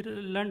 زه ډیر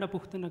لنډه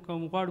پوښتنه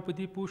کوم، غواړو په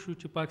دې پوه شو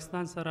چې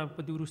پاکستان سره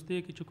په دې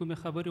وروستیو کې چې کومې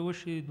خبرې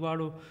وشي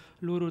دواړو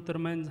لورو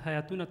ترمنځ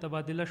هیاتونه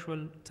تبادله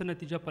شول، څه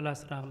نتیجه په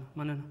لاس راغله؟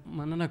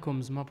 مننه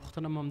کوم. زما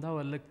پوښتنه هم همدا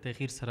وه، لږ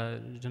تغییر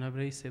سره. جناب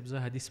رئیس صاحب، زه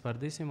حدیث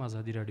پردیس یم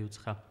ازادي راډیو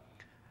څخه.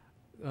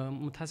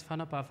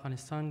 متاسفانه په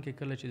افغانستان کې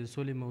کله چې د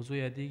سولې موضوع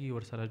یادېږي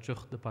ورسره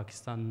جوخت د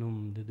پاکستان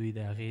نوم، د دوی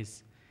د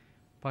اغیز.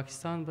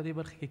 پاکستان په دې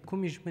برخه کې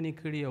کومې ژمنې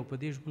کړي او په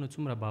دې ژمنو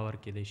څومره باور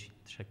کیدای شي؟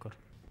 تشکر.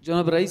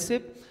 جناب رئیس،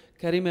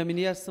 کریم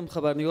امینی هستم،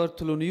 خبرنگار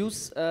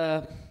تلونیوز.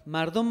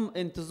 مردم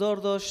انتظار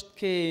داشت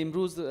که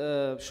امروز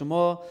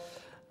شما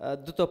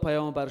دو تا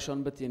پیام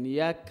برشان بتین.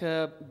 یک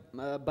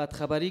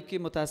بدخبری که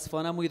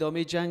متاسفانه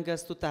ادامه جنگ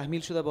است و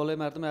تحمیل شده بالای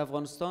مردم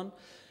افغانستان،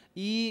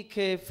 ای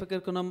که فکر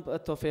کنم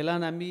تا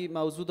فعلا همی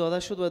موضوع داده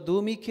شد، و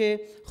دومی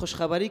که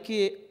خوشخبری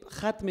که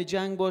ختم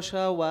جنگ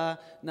باشه و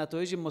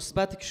نتایج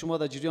مثبتی که شما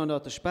در جریان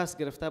آتش بس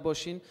گرفته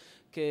باشین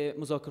که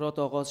مذاکرات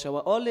آغاز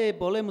شود. حال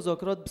بالای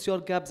مذاکرات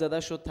بسیار گپ زده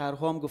شد،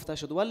 طرح‌ها هم گفته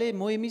شد، ولی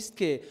مهم است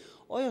که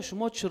آیا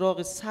شما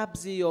چراغ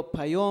سبزی یا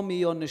پیامی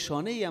یا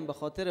نشانه‌ای هم به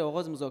خاطر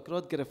آغاز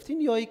مذاکرات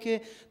گرفتین، یا ای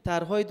که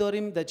طرح‌هایی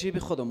داریم در جیب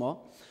خود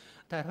ما؟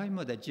 طرح‌های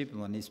ما در جیب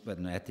ما نیست، به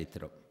نهایت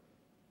احترام.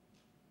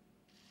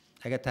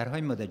 اگر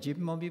طرح‌های ما در جیب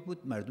ما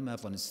بود، مردم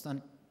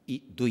افغانستان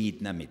دو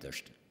عید نمی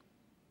داشتن.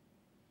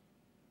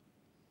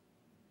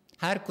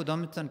 هر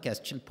کدامتان که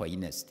از چل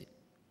پایین هستید،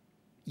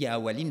 یه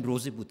اولین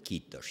روزی بود که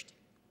عید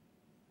داشتید.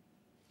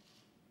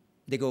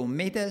 دیگه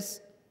امید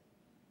است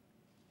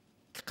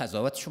که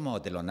قضاوت شما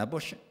عادلانه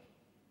باشه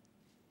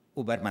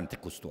و بر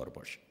منطق استوار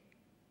باشه.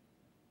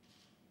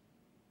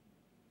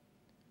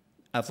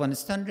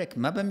 افغانستان را که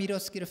ما به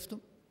میراث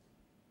گرفتم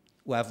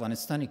و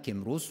افغانستانی که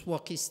امروز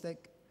واقع است،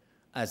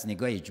 از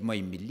نگاه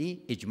اجماع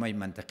ملی، اجماع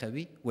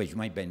منطقوی و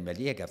اجماع بین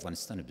المللی یک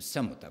افغانستان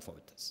بسیار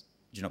متفاوت است.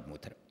 جناب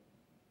محترم،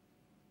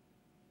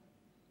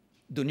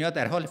 دنیا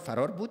در حال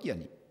فرار بود یا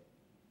نه؟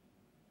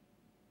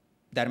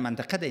 در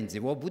منطقه در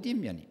انزوا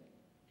بودیم یا نه؟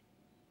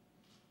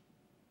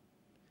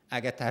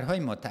 اگر طرح‌های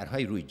ما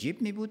طرح‌های روی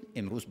جیب می بود،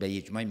 امروز به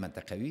اجماع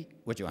منطقوی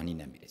و جهانی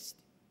نمی رسید.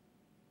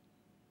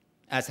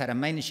 از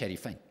حرمین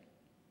شریفین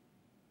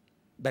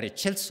برای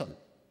 40 سال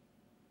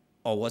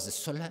آواز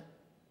صلح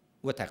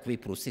و تقویه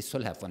پروسه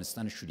صلح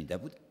افغانستان شنیده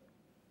بود.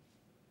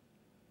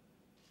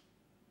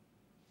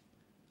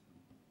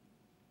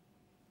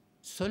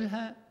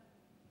 صلح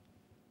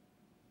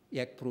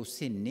یک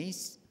پروسه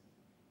نیست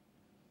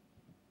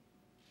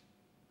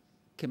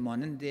که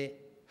مانند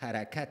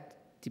حرکت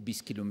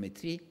 20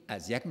 کیلومتری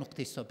از یک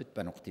نقطه ثابت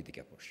به نقطه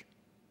دیگه باشه،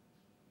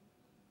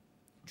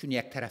 چون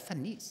یک طرفه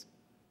نیست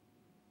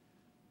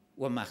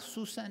و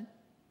مخصوصاً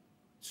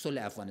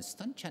صلح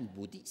افغانستان چند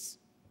بودی است،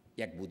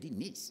 یک بودی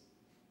نیست.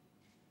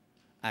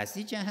 از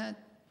این جهت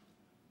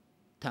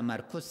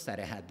تمرکز سر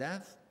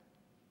هدف،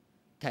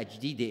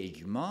 تجدید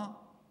اجماع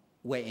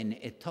و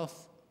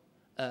انعطاف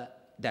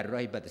در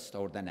راه به دست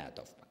آوردن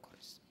اهداف بکار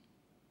است.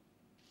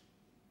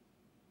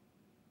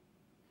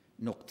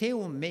 نقطه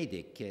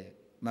امیدی که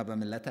ما به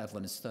ملت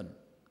افغانستان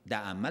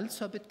در عمل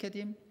ثابت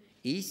کردیم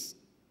است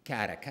که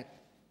حرکت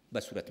به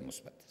صورت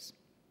مثبت است.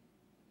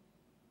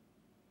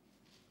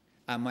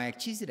 اما یک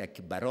چیزی را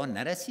که برا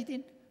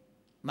نرسیدین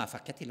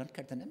موفقیت اعلان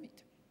کرده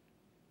نمیده.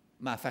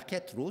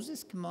 موفقیت روز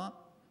است که ما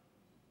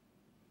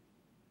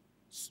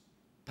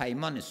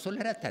پیمان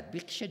صلح را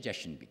تطبیقش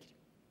جشن بگیریم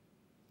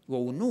و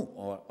اونو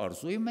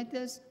آرزوی اومده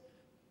است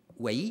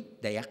و ای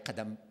در یک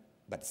قدم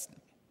بدست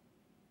نمید.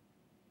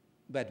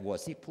 باید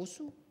واضح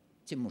پوسو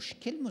چه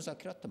مشکل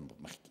مذاکرات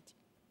مخکې دي.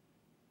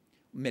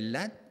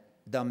 ملت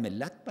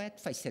باید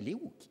فیصله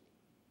وکړي.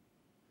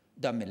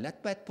 دا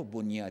ملت باید په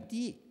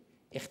بنیادی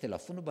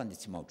اختلافونو باندې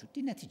چې موجود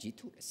دي نتیجې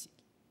ته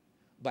ورسېږي.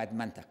 باید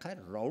منطقه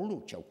راوړو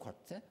چوکاټ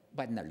ته،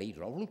 باید نړۍ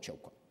راوړو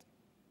چوکاټ ته.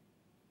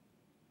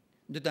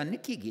 نو دا نه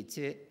کېږي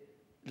چې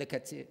لکه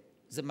چې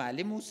زه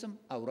معلم اوسم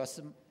او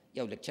راسم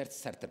یو لکچر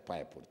سر تر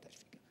پایه پورې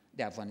تشریح کړم.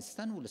 د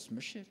افغانستان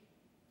ولسمشر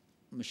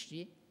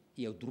مشري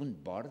یو دروند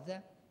بار ده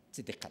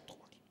چې دقت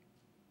غواړي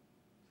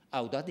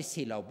او دا د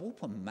سیلابو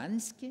په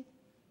منځ کې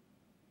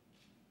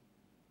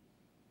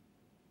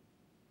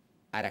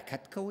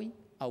حرکت کوي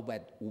او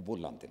باید اوبو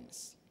لاندې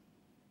نسی.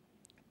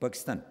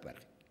 پاکستان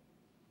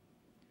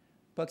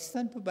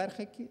په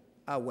برخه کې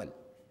اول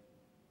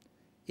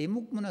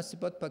موږ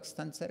مناسبات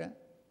پاکستان سره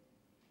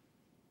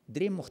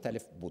درې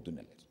مختلف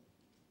بودونه لري.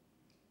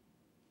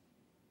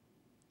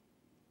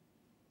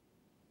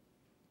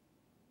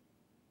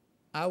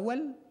 اول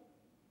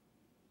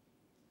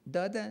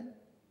دا ده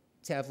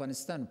چې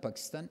افغانستان و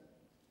پاکستان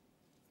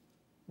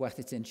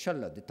وقتی چې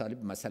انشالله د طالب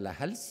مسله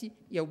حل سي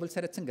یو بل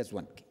سره څنګه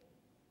ژوند کوي.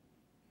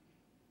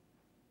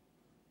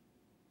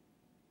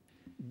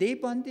 دې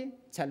باندې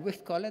 40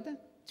 کاله ده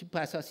چې په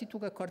اساسي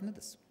توګه کار نه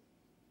ده سوی.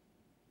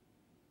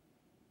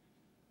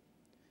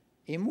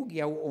 موږ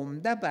یو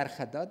عمده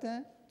برخه دا ده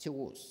چې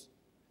اوس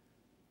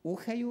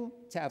وښیو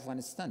چې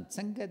افغانستان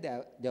څنګه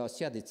د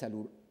آسیا د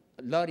څلور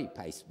لارې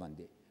پایس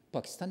باندې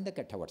پاکستان د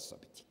ګټور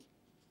ثابتېږي.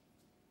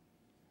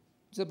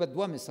 زه به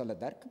 2 مثاله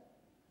درکړم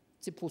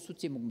چې پوه شو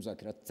چې موږ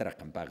مذاکرات څه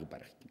رقم په هغې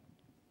برخه کې.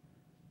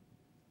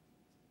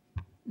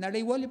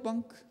 نړیوال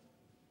بانک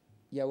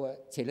یوه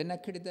څېړنه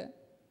کړې ده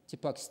چې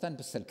پاکستان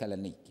په 100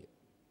 کلنۍ کې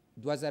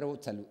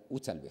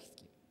 2040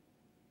 کې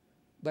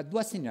به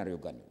 2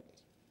 سیناریوګانې ولري.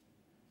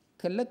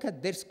 که لکه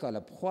 10 کاله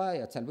پخوا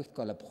یا 40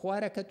 کاله پخوا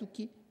حرکت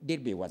وکړي ډېر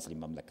بېوزلي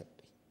مملکت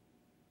دی.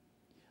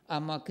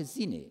 اما که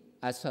ځینې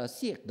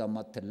اساسي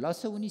اقدامات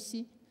ترلاسه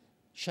ونیسي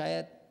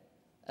شاید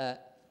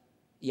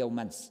یو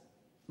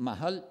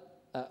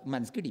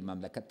منځګړي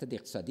مملکت ته د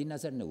اقتصادي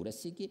نظر نه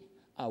ورسېږي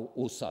او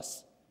اوساس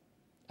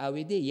او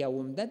دې یو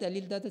عمده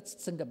دلیل دا ده چې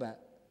څنګه به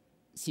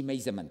سیمه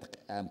ییزه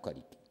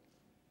همکاري کوي.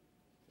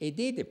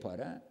 دې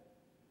دپاره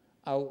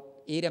او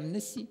ایرم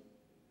نسی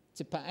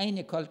چې په عین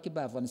کال کې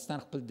به افغانستان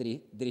خپل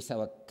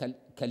 300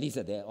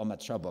 کلیزه د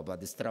احمدشاه بابا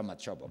د ستر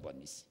احمدشاه بابا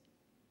نیسي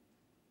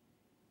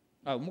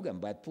او موږ هم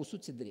باید پوه شو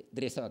چې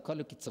 300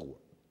 کالو کې څه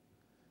غواړو.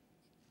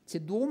 چې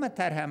دومه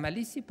طرح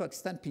عملي سي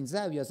پاکستان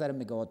 15,000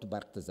 میگاوات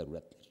برق ته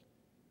ضرورت لري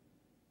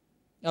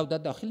او دا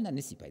داخل نه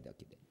نسی پیدا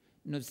کېده.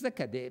 نو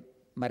ځکه د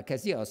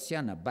مرکزي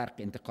آسیا نه برق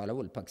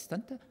انتقالول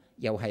پاکستان ته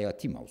یو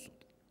حیاتي موضوع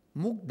ده.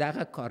 موږ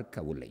دغه کار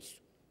کولی شو،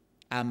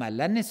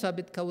 عملا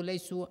ثابت کولی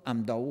شو.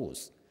 همدا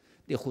اوس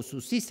د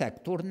خصوصي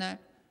سکتور نه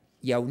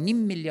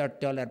 $1.5 میلیارد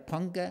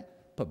پانګه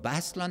په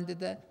بحث لاندې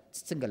ده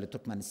چې څنګه له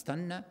ترکمنستان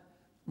نه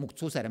موږ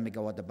 2,000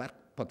 میگاوات برق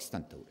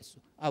پاکستان ته ورسو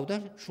او دا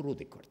شروع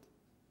د کار ده.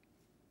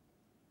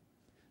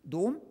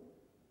 دوم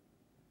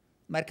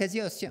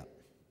مرکزي آسیا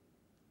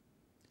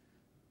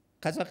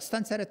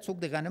قزاقستان سره څوک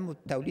د غنمو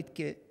تولید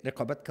کې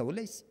رقابت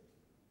کولی شي؟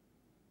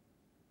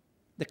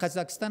 د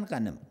قزاقستان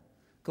غنم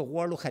که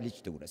غواړو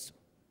خلیج ته ورسو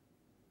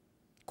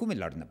کومې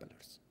لار نه به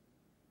لاړ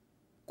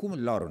کوم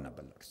لارو نه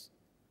به لاړ.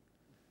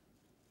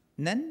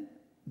 نن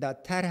دا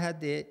طرح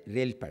د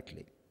ریل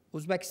پټلۍ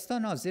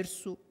ازبکستان حاضر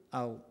سو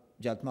او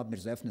جلالتمآب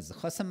میرزایف نه زه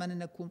خاصه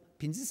مننه کوم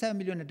 $500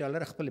 میلیون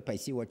خپل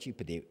پیسې واچوي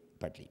په دې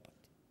پټلۍ باندې.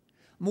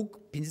 موږ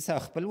 500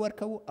 خپل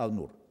ورکوو او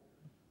نور.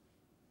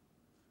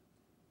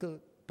 که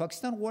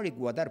پاکستان غواړي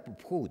ګوادر په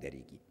پښو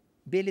ودرېږي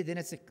بې له دې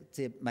نه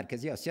چې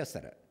مرکزي آسیا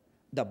سره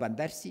دا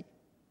بندر سي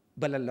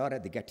بله لاره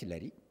د ګټې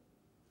لري.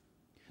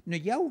 نو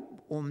یو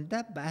عمده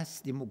بحث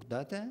د موږ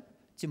دا ده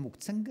چې موږ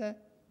څنګه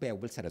په یو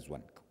بل سره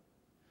ژوند کوو.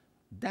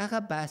 دغه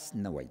بحث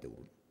نوی د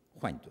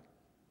خویندو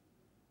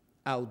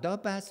او دا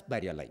بحث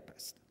بریالی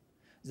بحث ده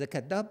ځکه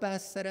دا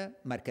بحث سره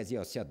مرکزي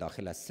آسیا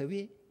داخله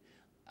سوي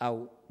او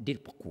ډېر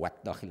په قوت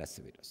داخله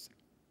سوي راسره.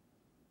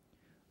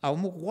 او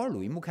موږ غواړو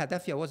موږ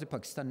هدف یوازې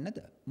پاکستان نه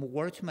ده، موږ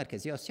غواړو چې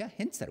مرکزي آسیا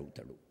هند سره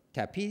وتړو.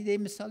 ټاپي دې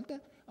مثال ده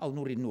او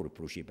نور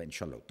پروژې به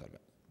انشاءالله تعالی.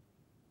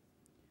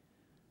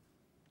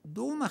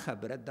 دومه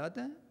خبره دا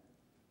ده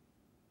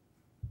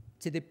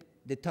چې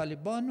د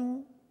طالبانو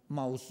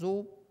موضوع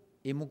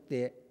موږ د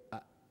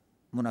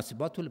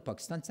مناسباتو له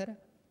پاکستان سره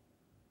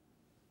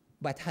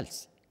باید حل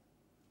سي.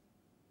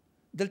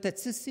 دلته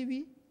څه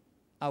سوي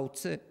او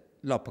څه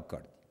لا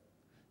پکار دي.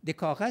 د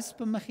کاغذ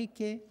په مخې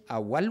کې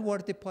اول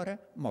وار دپاره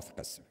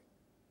موافقه سوي.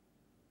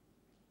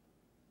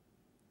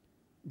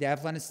 د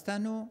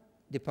افغانستان او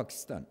د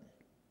پاکستان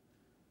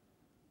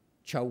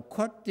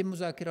چوکاټ د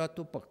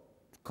مذاکراتو په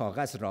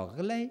کاغذ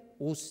راغلی،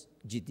 اوس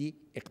جدي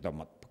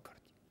اقدامات پکار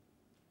دي.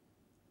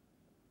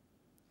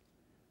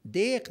 د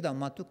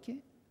اقداماتو کې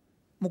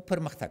موږ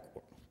پرمختګ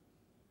غواړو.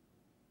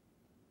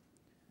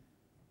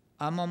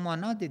 اما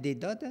معنا د دې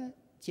دا ده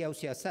چې یو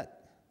سیاست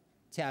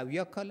چې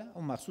 80 کاله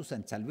او مخصوصا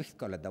 40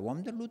 کاله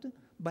دوام درلوده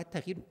باید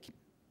تغییر وکړي.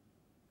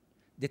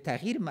 د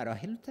تغییر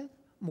مراحل ته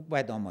موږ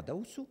باید آماده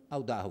اوسو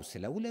او دا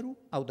حوصله ولرو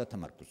او دا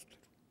تمرکز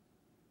ولرو.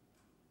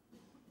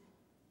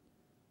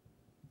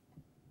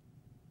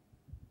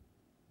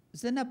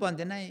 زه نه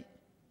باندنی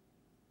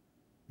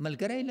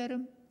ملګری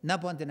لرم نه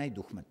باندنی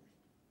دښمن.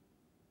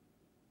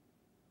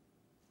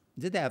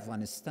 زه د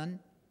افغانستان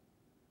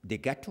د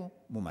ګټو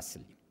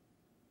ممثل یم.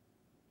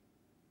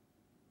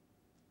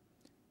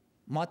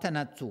 ما ته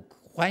نه څوک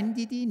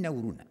خویندې دي نه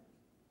ورونه.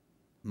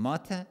 ما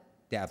ته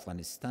د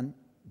افغانستان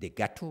د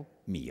ګټو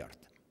معیار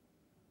ده.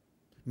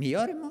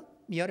 معیار ما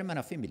معیار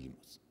منافع ملی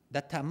ماست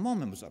در تمام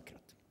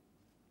مذاکرات.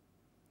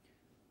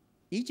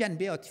 این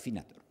جنبه عاطفی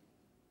نداره.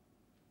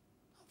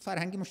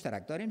 فرهنگ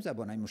مشترک داریم،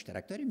 زبانهای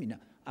مشترک داریم اینا،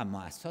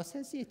 اما اساس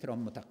از احترام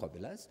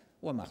متقابل است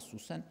و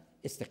مخصوصا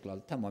استقلال،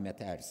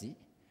 تمامیت ارضی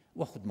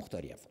و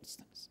خودمختاری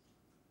افغانستان است.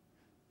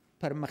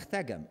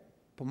 پرمختګم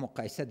په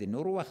مقایسه د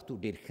نورو وختو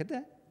ډیر ښه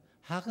ده.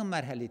 هغه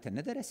مرحلې ته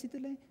نه ده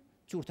رسېدلی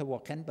چې ورته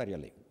واقعا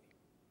بریالی وي،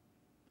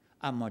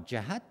 اما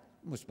جهت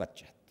مثبت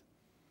جهت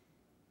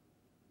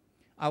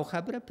او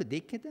خبره په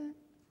دې کې ده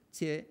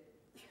چې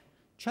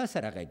چا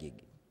سره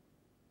غږېږي،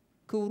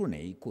 که ورونه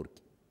یې کور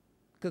کې،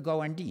 که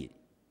ګاونډي یې،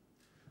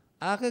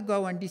 هغه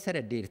ګاونډي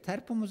سره ډېرتر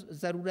په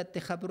ضرورت د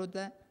خبرو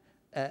ده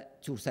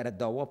چې ورسره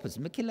دعوا په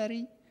ځمکې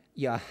لري،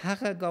 یا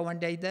هغه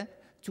ګاونډی ده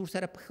چې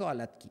ورسره په ښه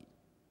حالت کې.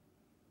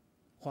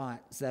 خو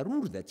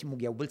ضرور ده چې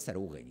موږ یو بل سره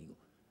وغږېږو.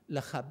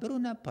 له خبرو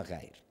نه په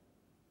غیر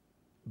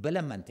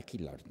بله منطقي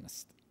لار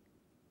نشته.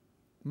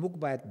 موږ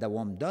باید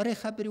دوامدار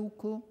خبرې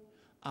وکړو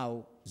او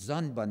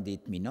ځان باندې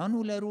اطمینان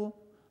ولرو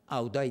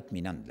او دا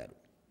اطمینان لرو.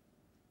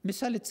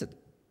 مثال څه ده؟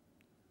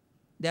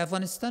 د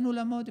افغانستان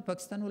علما د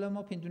پاکستان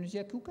علما په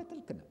اندونیزیا کې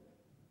وکتل کنه.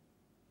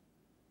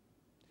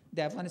 د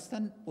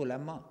افغانستان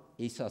علما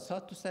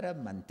احساساتو سره،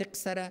 منطق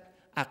سره،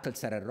 عقل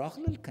سره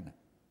راغلل کنه.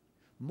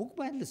 موږ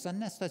باید له ځان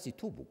نه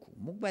استازیتوب وکړو.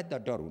 موږ باید دا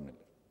ډار ونه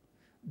لرو.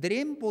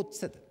 دریم بود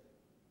څه ده؟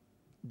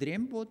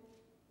 دریم بود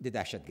د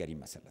دهشتګري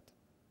مسله ده،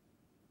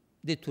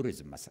 د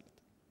توریزم مسله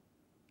ده.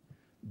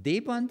 دې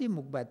باندې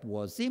موږ باید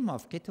واضح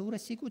موافقې ته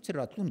ورسېږو چې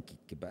راتلونکي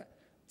کې به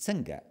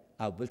څنګه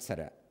او بل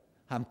سره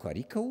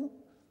همکاري کوو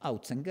او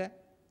څنګه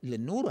له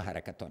نورو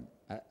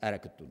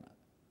حرکتونو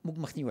موږ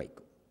مخنیوی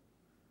کوو.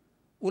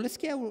 ولس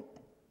کې یو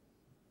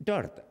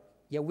ډار ده،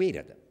 یو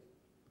ویره ده.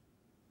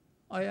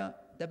 آیا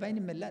در بین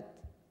ملت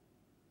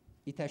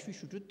این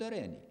تشویش وجود داره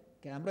یعنی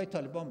که همراه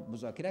طالبان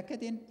مذاکره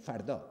کردین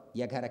فردا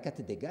یک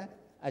حرکت دیگه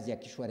از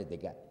یک کشور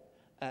دیگه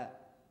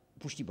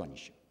پشتیبانی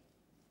شه؟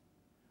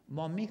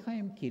 ما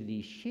میخوایم که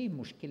ریشه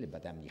مشکل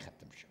بدامنی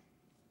ختم شه،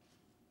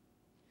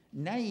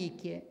 نه ای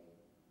که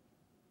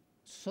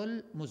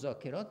صلح،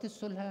 مذاکرات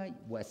صلح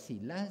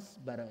وسیله است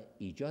برای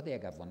ایجاد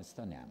یک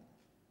افغانستان امن.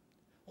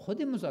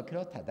 خود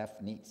مذاکرات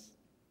هدف نیست.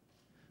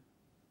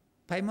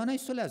 پیمانهای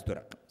صلح از دو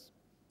رقم است.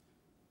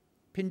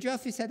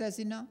 50% از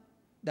اینا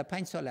در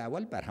 5 سال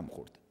اول برهم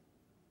خورد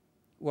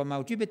و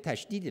موجب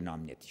تشدید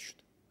ناامنیتی شد.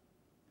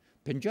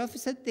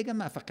 50% دیگه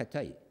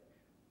موفقیت‌های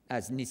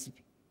از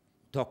نسبی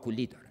تا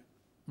کلی داره.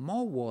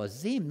 ما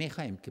واضح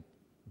میخوایم که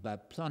به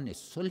پلان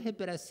صلح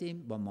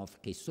برسیم، با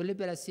موافقه صلح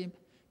برسیم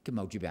که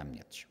موجب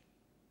امنیت شد.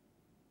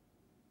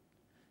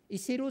 این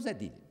 3 روز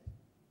دیدیم.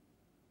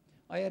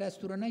 آیا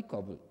رستوران‌های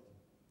کابل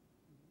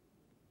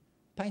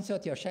 5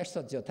 ساعت یا 6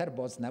 ساعت زیادتر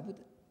باز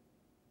نبوده؟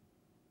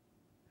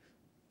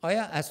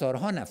 آیا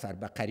هزارها نفر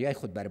به قریه‌های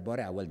خود برای بار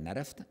اول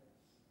نرفتن؟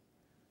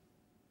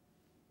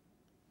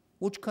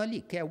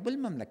 وچکالی که اول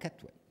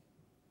مملکت وای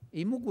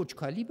ایمو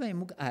وچکالی با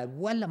ایمو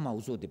اول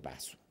موضوع د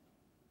بحث.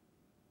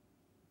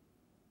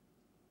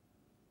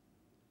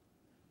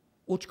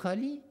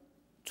 وچکالی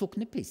څوک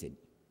نه پیژني،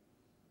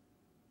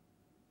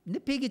 نه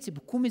پیږي چې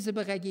په کومې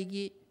ژبه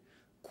غږېږي،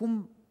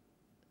 کوم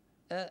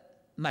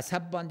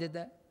مذهب باندې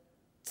ده،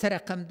 څه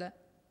رقم ده.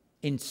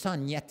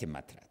 انسانیت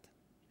مطرح ده.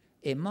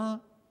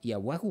 اما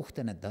یوه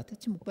غوښتنه دا ده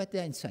چې موږ باید د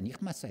انساني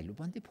مسایلو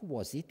باندې په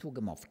واضح توګه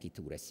موافقې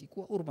ته ورسېږو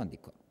او ورباندې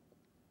کار وکړو.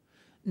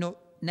 نو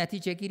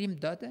نتیجه گیریم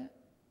داده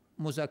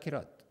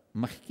مذاکرات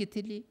مخکې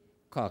تلي،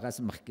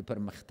 کاغذ مخکې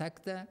پرمختګ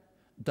ده،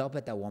 دا به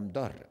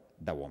دوامدار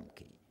دوام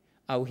کوي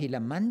او هیله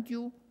مند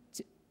یو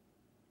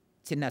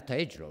چې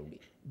نتایج راوړي.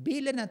 بې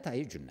له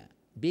نتایجو نه،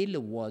 بې له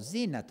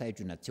واضح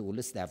نتایجو نه چې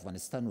ولس د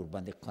افغانستان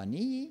ورباندې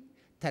قانع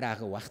تر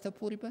هغه وخته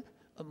پورې به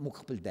موږ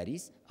خپل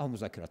دریځ او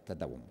مذاکرات ته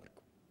دوام ورکوو.